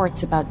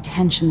reports about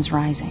tensions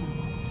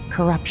rising,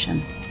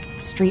 corruption,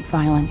 street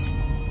violence.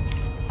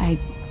 I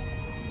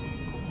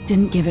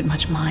didn't give it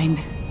much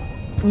mind.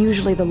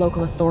 Usually the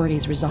local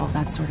authorities resolve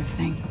that sort of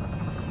thing.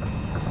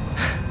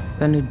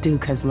 The new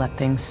Duke has let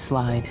things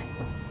slide.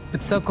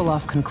 But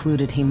Sokolov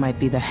concluded he might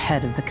be the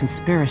head of the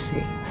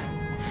conspiracy.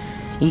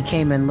 He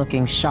came in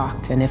looking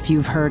shocked, and if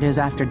you've heard his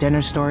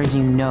after-dinner stories,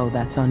 you know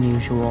that's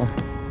unusual.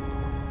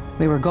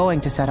 We were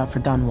going to set out for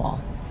Dunwall,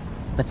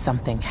 but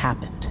something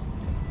happened.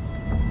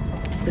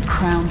 The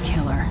Crown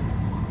Killer.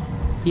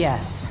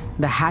 Yes,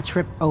 the hatch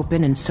ripped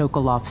open and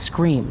Sokolov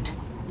screamed.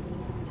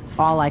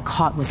 All I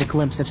caught was a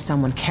glimpse of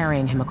someone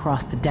carrying him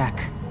across the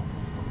deck.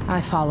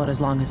 I followed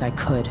as long as I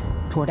could,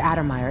 toward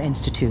Addermeyer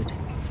Institute.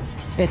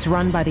 It's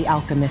run by the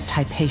alchemist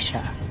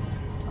Hypatia.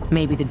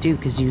 Maybe the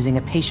Duke is using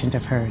a patient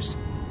of hers,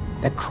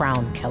 the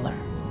Crown Killer.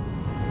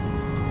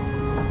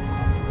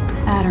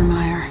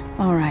 Addermeyer.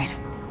 All right.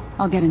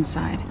 I'll get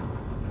inside.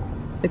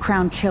 The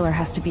Crown Killer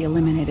has to be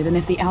eliminated, and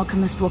if the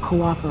alchemist will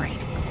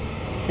cooperate,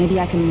 maybe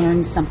I can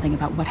learn something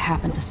about what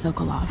happened to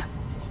Sokolov.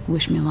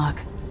 Wish me luck.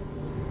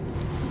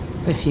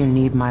 If you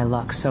need my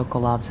luck,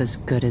 Sokolov's as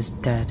good as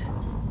dead.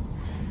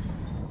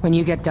 When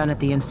you get done at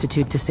the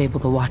Institute, disable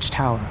the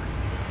watchtower.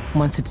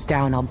 Once it's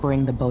down, I'll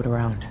bring the boat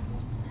around.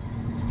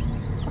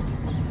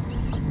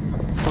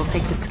 We'll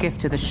take the skiff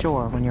to the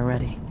shore when you're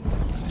ready.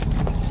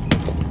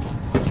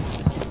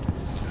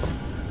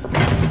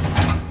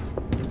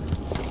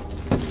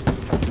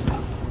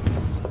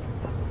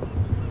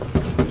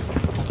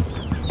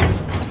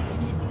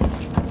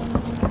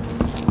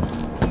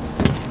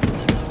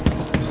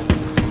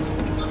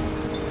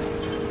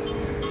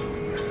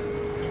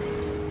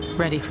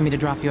 Ready for me to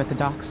drop you at the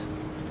docks?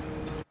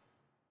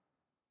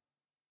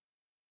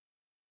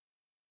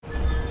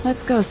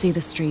 Let's go see the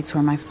streets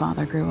where my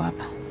father grew up.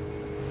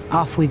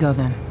 Off we go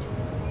then.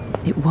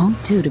 It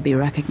won't do to be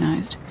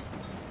recognized.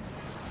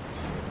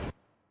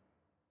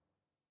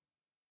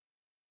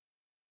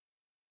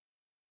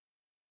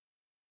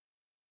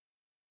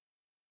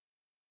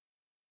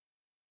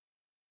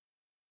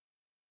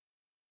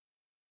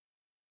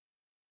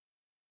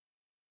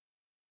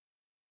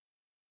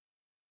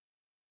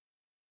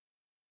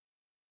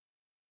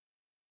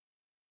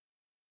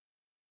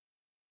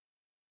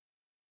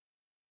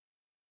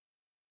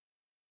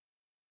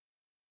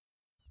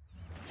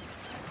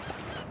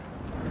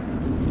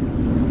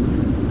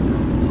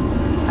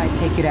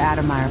 Take you to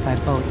Addermeyer by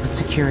boat, but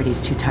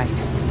security's too tight.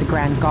 The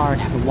Grand Guard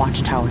have a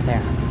watchtower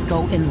there.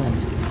 Go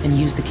inland and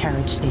use the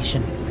carriage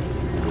station.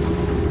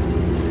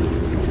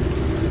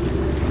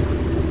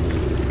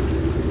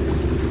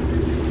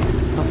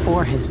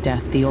 Before his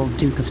death, the old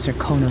Duke of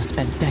Serkonos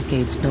spent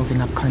decades building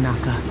up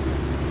Karnaka.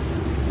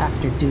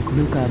 After Duke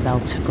Luca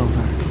Abel took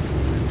over,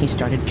 he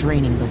started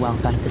draining the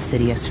wealth out of the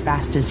city as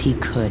fast as he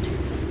could.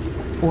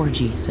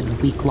 Orgies and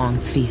week-long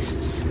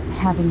feasts.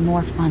 Having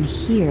more fun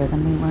here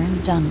than we were in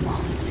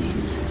Dunwall, it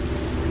seems.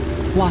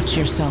 Watch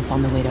yourself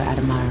on the way to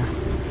Addermeyer.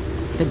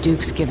 The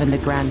Duke's given the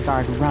Grand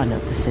Guard run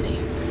of the city.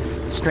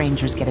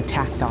 Strangers get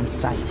attacked on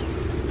sight.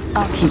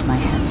 I'll keep my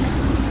head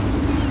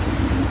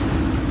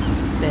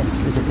down.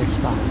 This is a good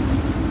spot.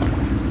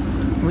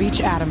 Reach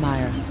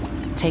Addermeyer,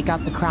 take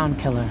out the Crown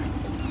Killer,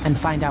 and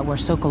find out where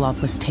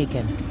Sokolov was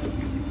taken.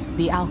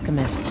 The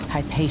alchemist,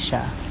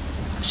 Hypatia.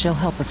 She'll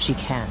help if she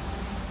can.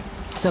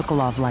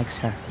 Sokolov likes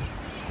her.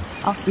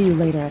 I'll see you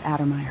later at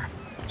Addermeyer.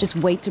 Just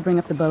wait to bring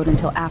up the boat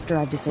until after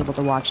I've disabled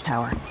the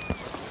watchtower.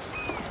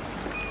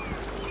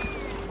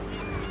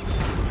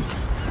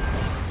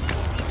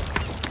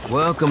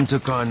 Welcome to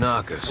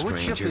Karnaka, stranger.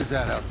 Which ship is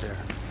that out there?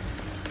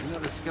 You know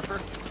the skipper?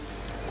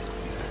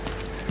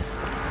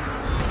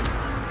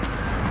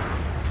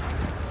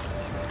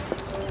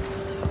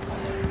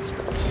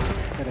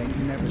 It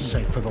ain't never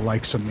safe for the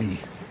likes of me.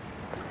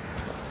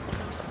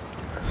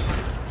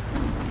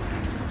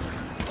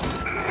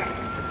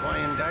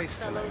 Playing dice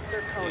tonight.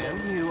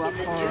 You up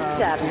for a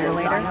beer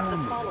later?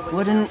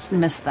 Wouldn't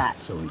miss that.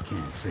 So we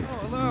can't say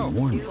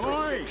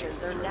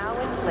Restrictions are now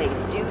in place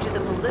due to the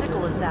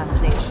political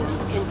assassinations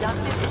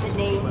conducted in the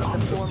name of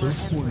the former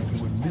Best way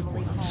to admit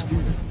when I'm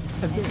scared.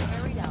 And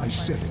there, I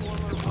said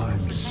it.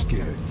 I'm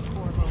scared.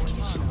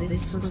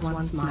 This was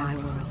once my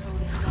world.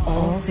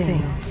 All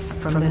things,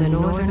 from the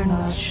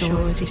northernmost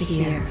shores to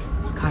here,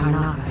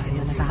 Karnaka in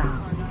the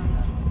south.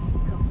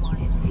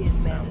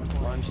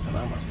 Lunch that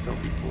I'm a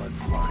filthy blood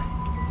fly.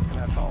 And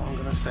that's all I'm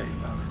gonna say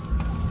about it.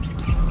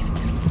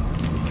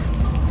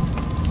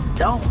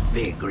 Don't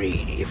be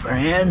greedy,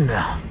 friend.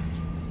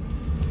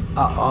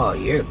 Oh,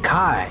 you're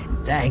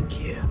kind, thank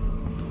you.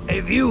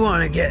 If you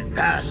want to get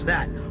past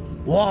that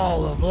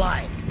wall of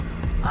light,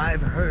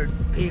 I've heard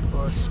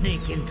people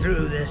sneaking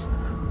through this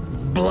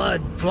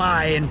blood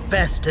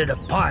fly-infested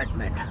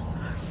apartment.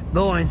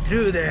 Going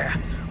through there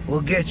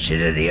will get you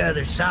to the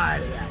other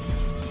side of that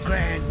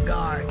Grand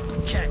Guard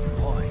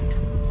checkpoint.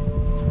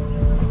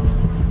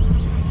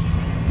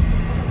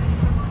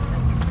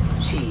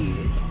 See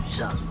you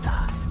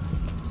sometime.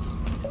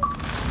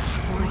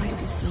 Why do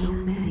so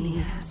many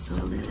have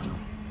so little?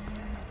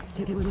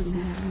 It was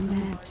never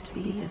meant to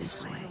be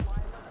this way.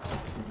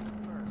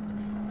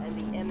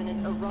 and the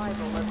imminent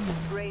arrival of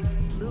His Grace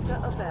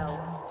Luca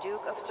Abel,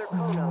 Duke of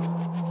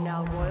Serkonos,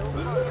 now Royal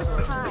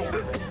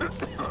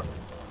Consort.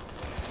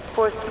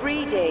 For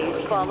 3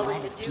 days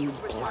following the Duke's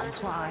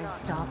return,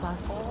 stop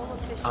us.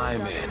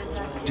 I'm in.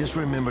 Just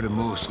remember to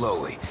move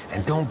slowly,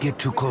 and don't get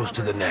too close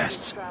to the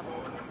nests.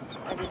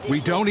 We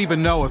don't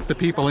even know if the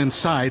people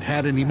inside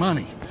had any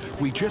money.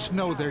 We just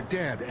know they're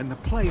dead, and the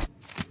place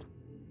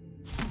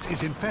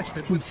is infested.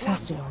 It's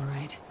infested, all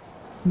right.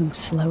 Move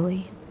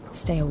slowly,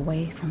 stay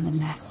away from the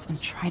nests,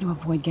 and try to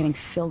avoid getting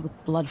filled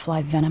with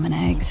bloodfly venom and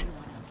eggs.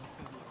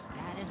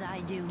 Bad as I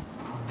do,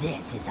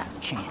 this is our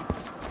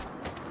chance.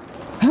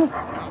 More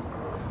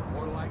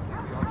likely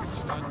we all get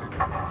stunned,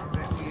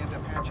 then we end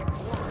up hatching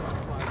more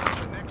bloodflies in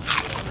the next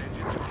ship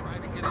engines are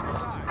trying to get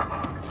inside.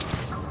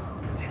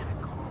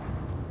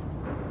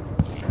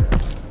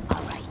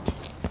 All right,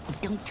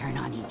 don't turn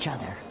on each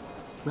other.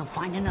 We'll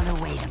find another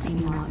way to make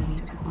You want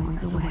me to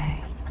point the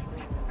way,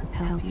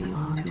 help you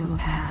onto a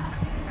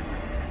path.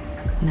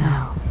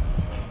 No.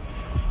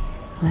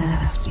 Let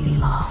us be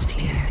lost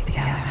here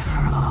together for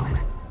a moment.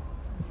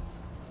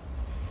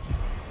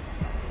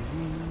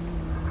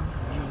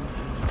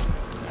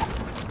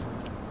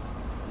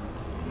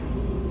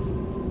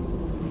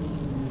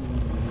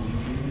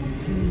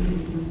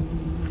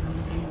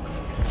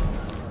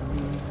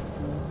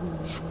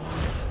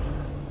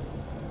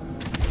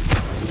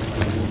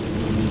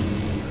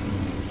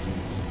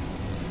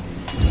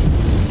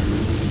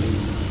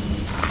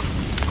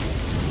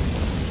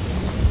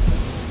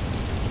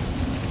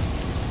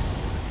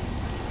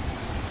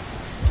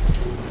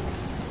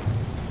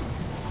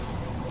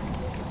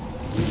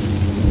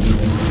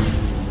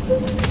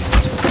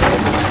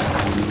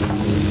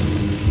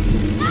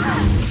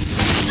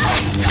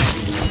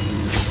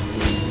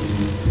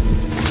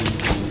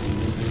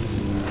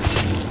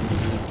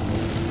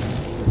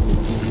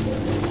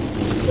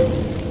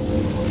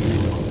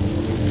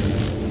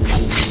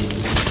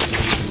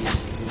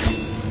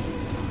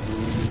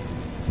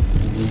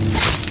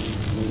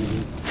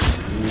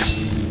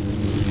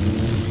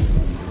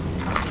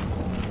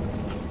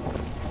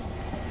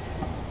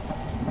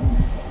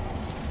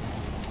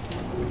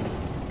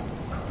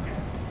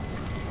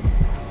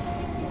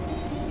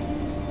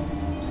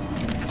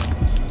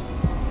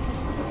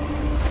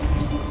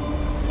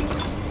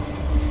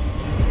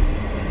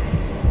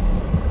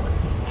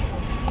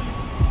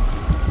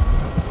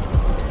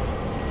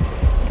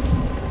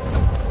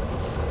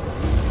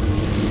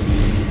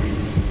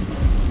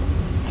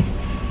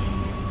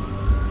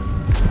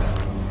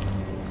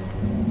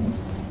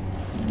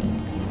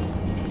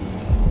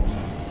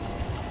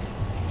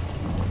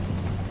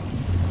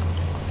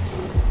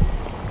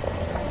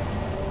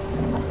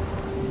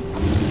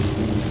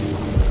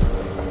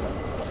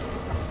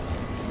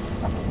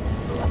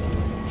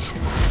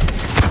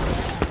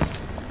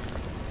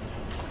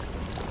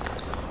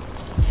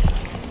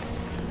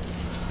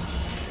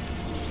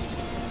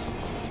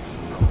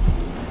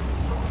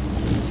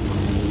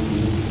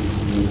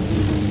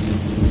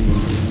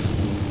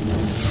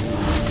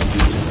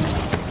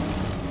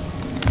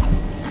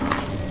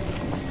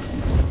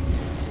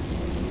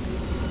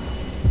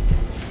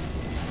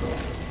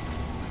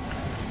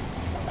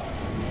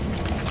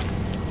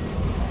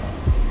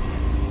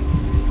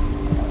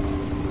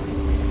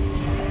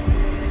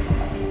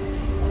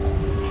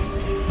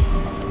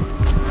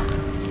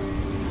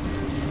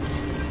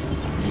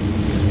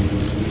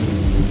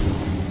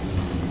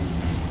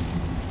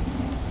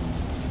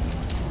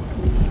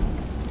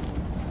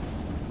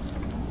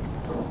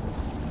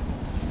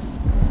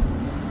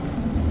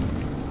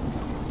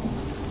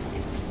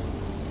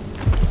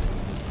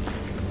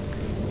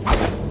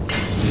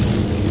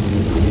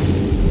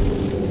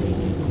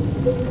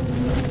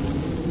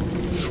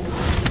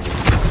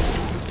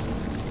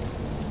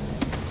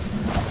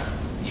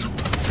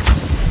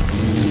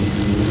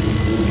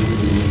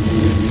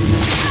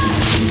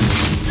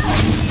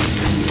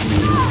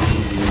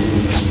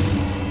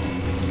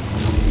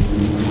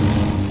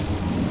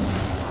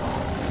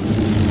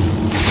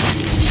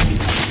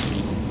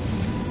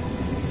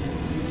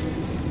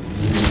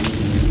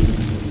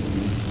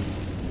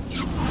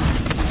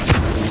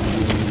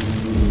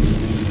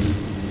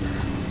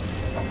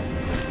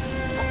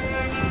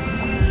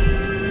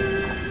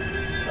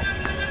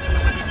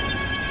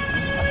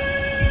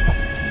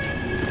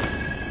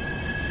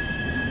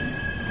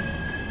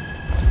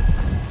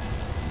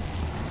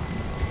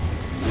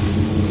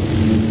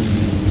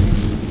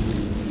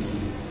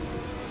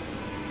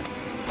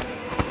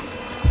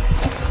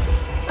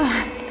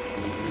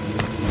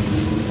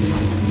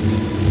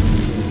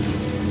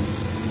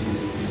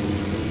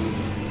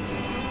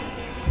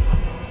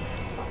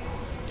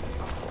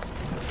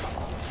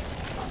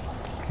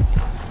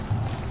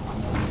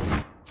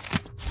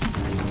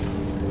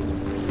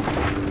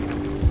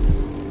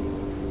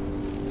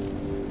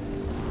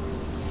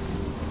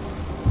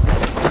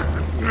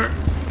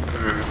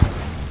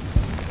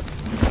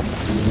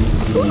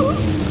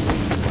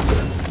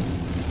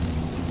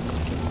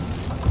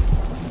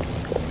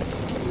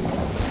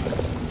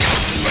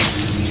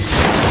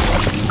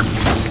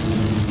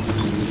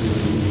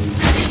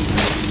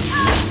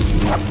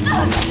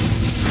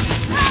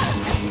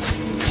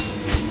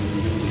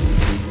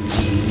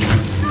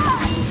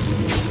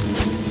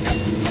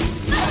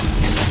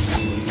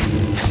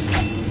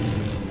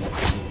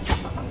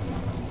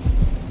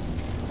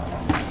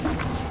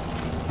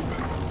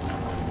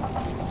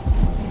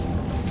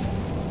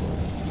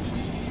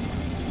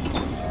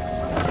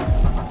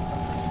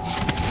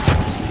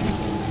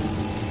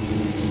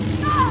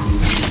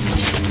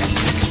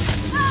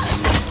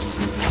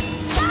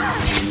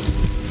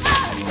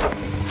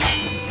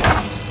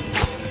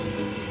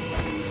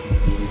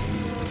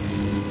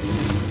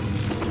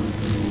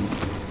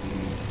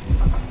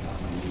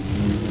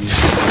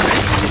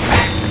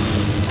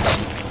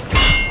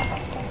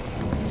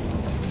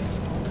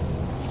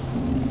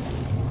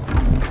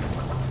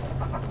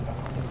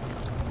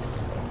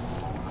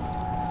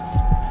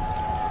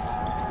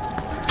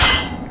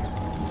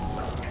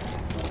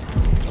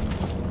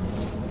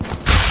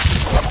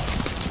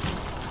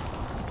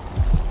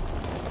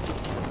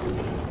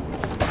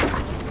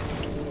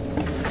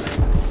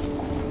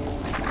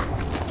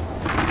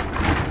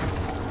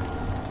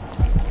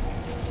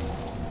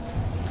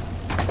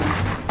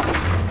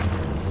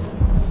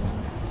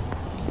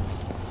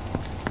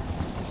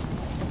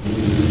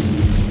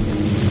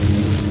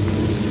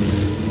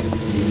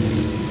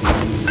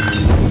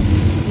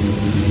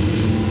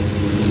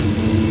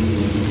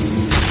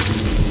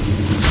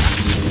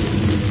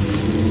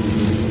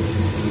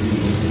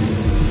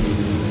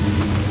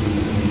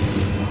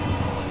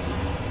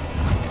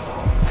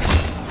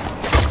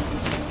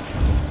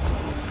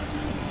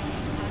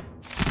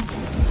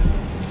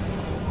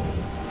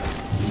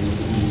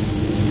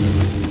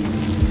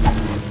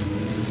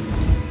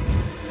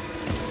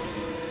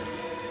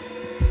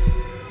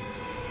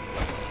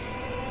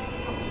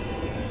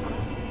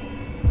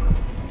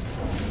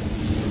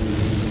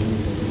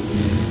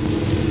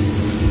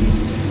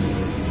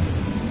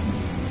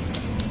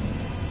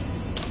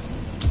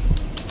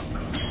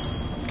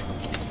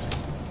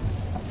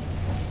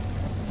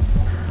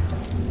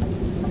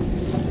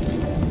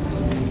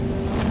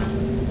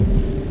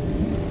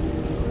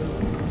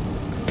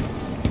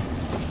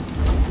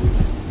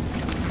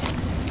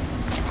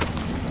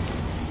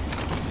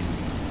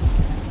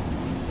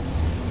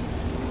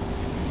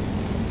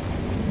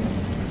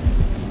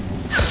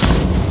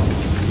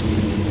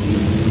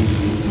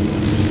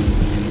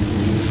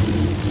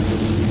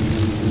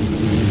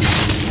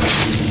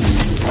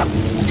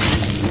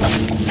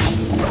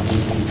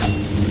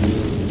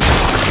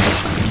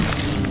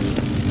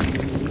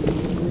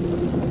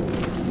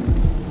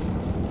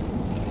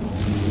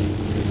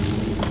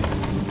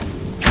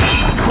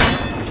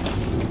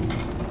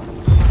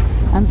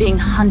 I'm being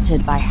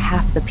hunted by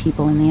half the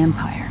people in the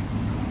Empire.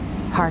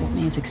 Part of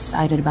me is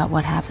excited about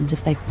what happens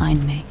if they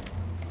find me.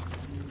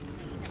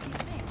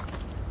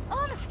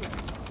 Honestly,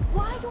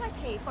 why do I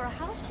pay for a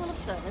house full of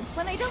servants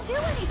when they don't do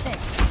anything?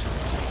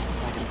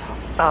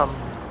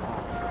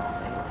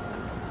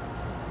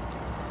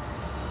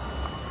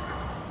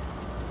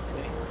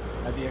 Hey,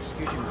 how'd the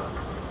execution go?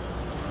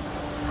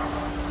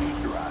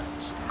 Use your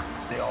eyes.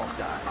 They all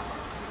died.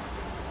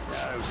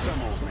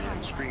 Some old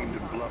man screamed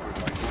and blubbered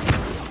like I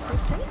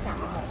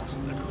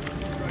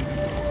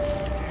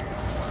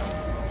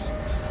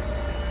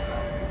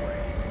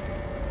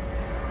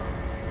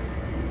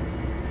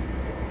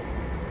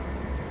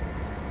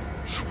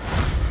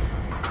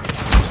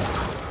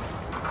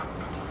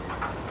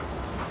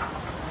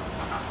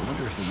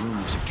wonder if the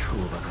rumors are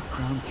true about the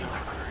crown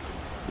killer.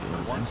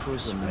 Once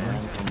was a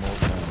man from Old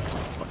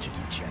bunch of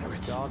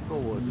degenerates. Doctor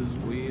was as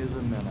wee as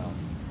a minnow.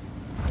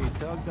 He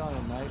tugged on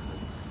a knife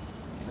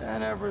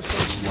and ever so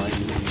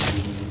slightly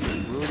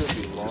grew to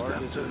be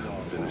large as a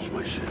dog. Finish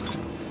my shift.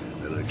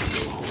 Then I can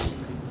go home.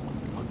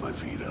 Put my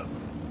feet up.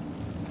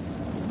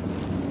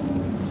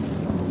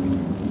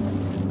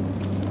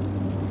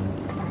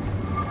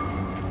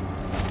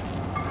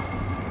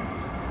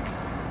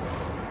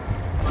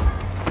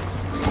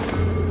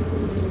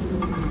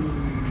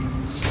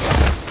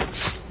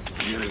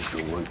 Getting so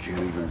one can't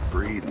even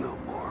breathe no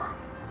more.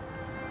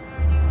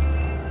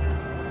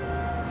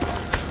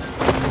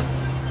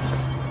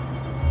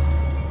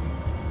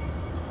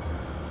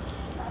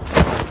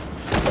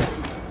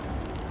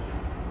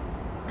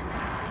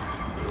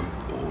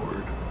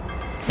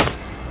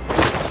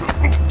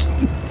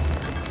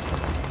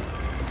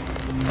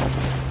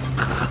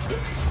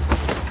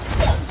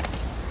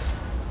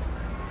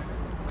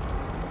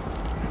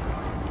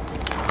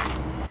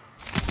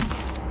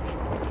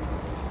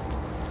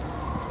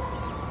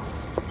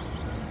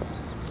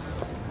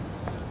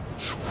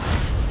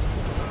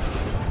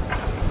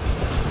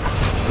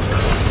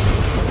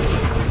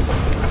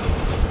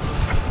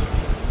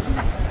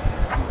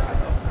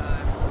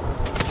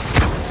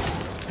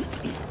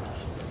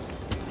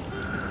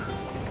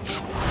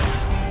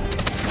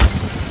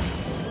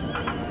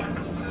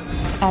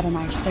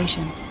 Adamire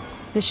Station.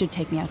 This should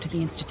take me out to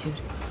the Institute.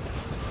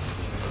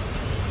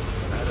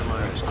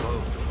 Adamir is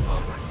closed to the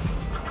public.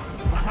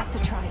 We'll have to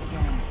try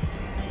again.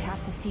 We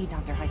have to see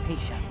Dr.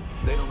 Hypatia.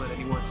 They don't let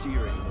anyone see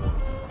her anymore.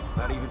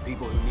 Not even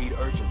people who need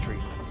urgent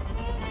treatment.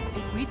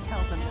 If we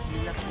tell them that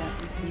we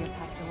represent Lucia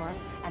Pastor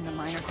and the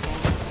minor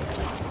souls...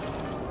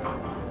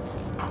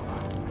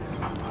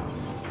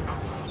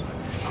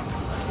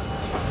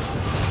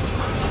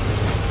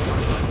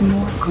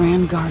 More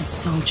Grand Guard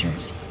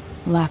soldiers.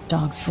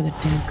 Lapdogs for the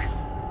Duke.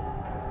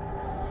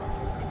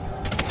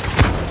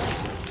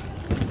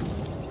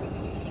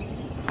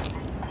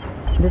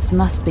 This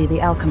must be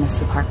the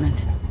alchemist's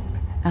apartment.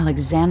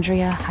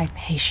 Alexandria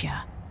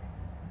Hypatia.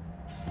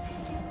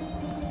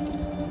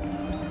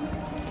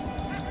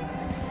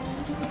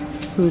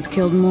 Who's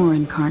killed more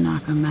in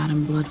Karnaka,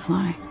 Madam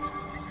Bloodfly?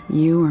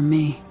 You or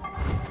me?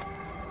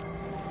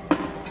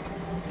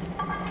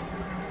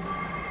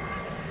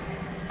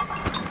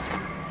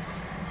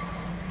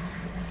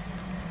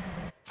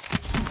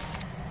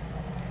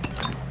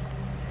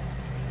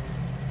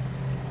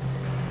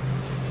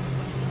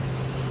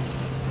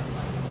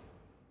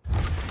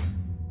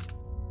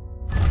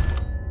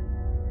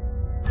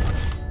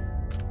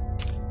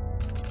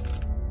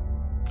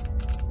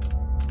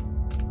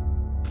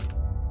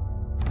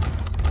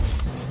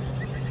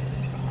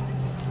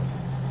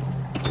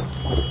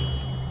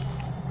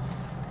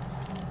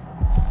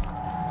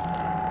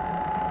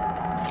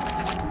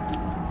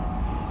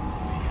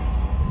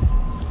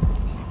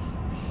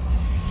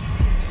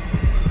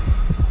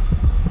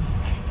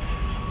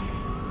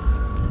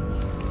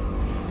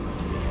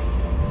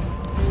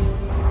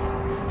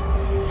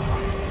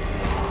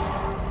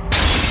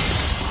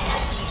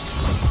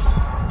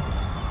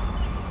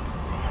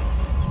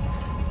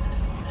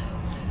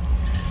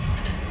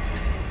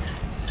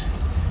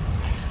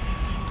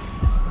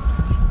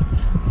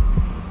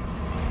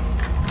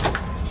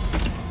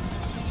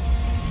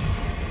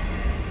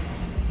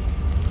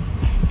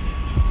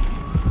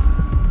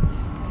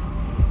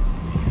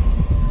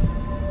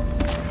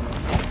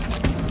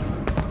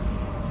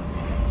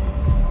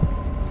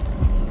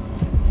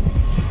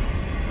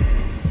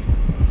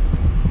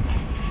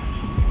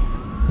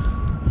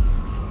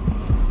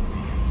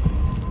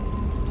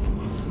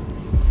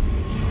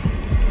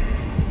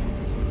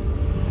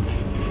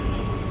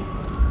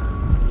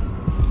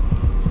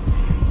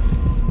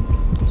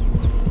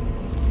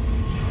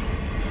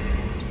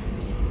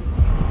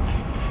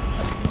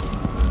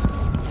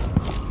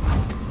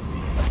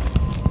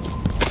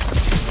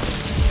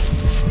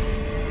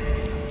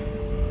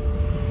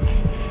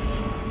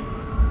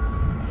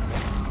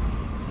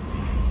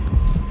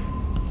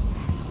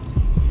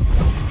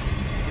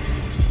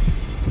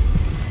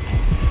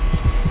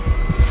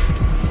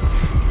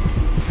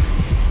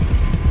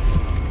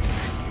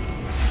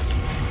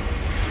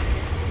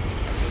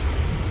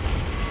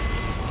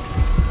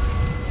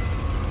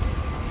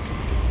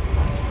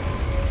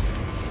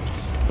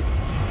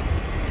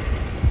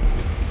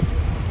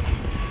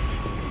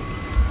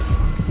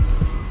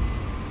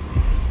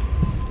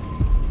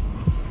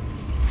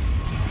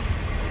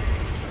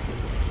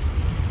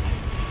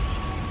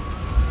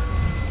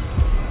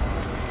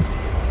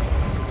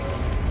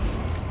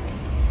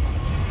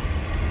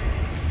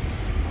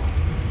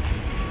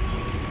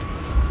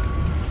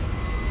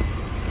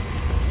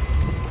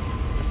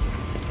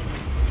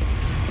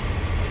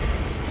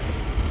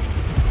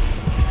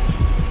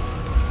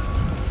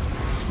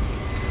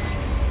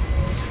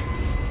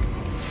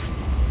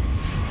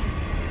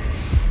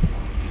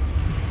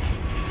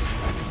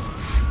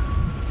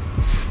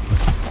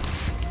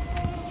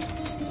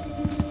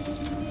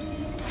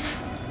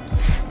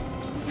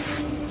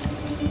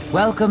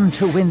 Welcome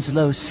to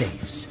Winslow's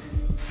Safes.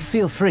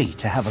 Feel free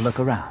to have a look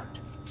around.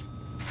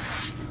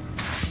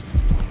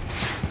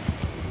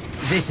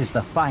 This is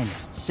the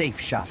finest safe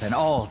shop in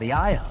all the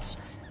Isles.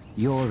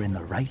 You're in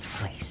the right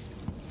place.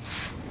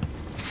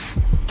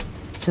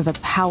 To the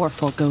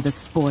powerful go the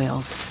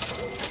spoils.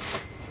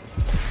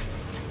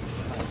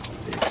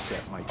 They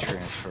accept my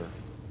transfer.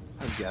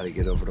 I've got to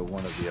get over to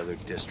one of the other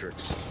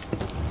districts.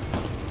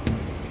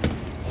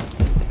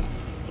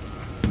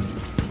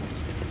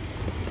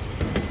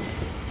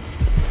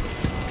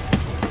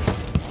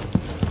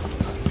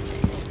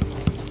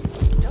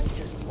 Don't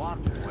just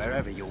wander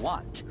wherever you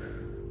want.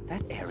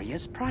 That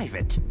area's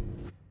private.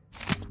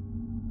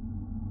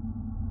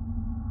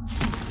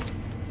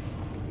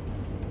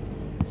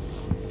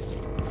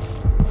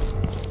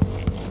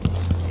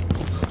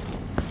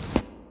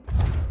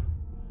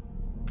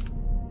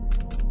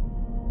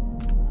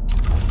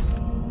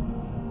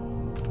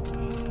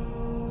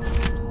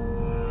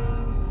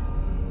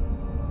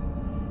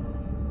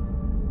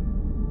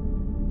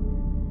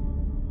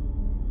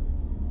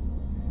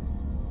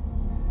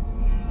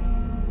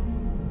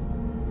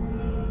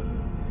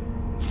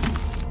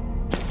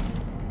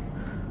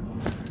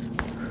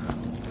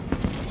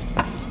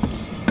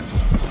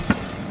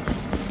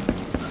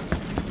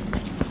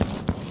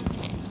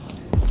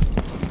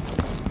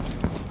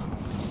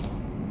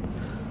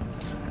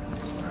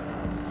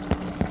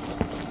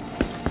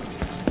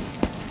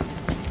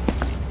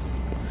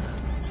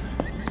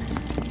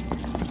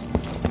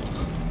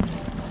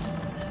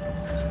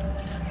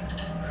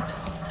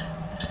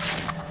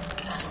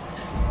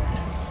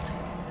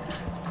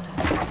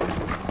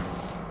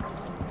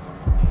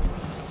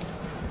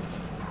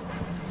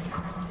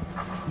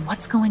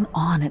 What's going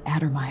on at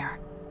Addermire?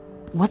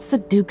 What's the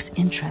Duke's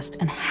interest,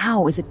 and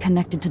how is it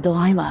connected to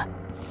Delilah?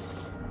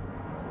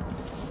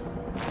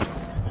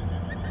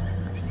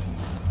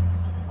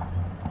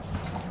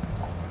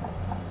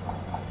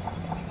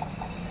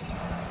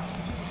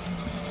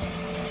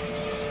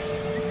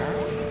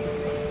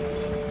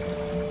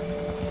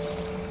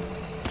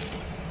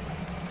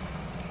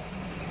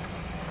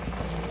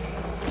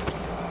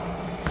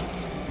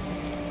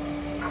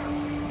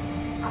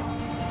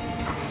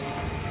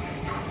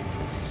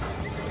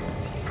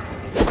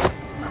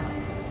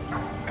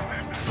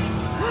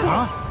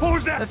 What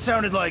was that? That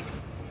sounded like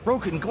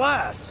broken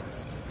glass.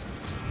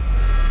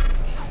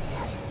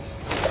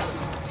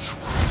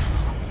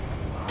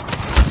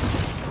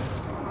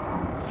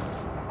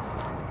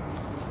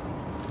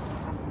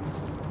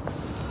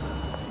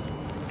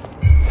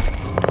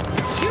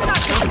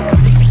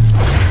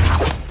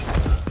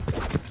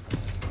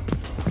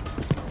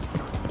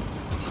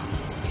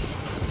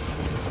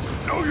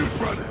 No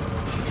use running.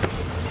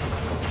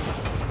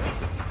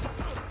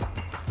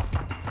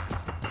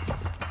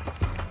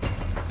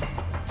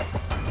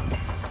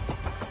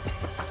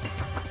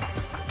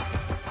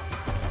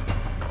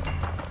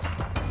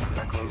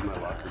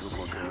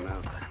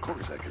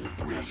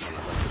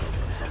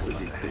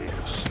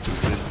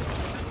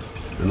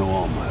 And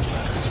all my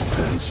letters,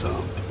 then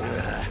some.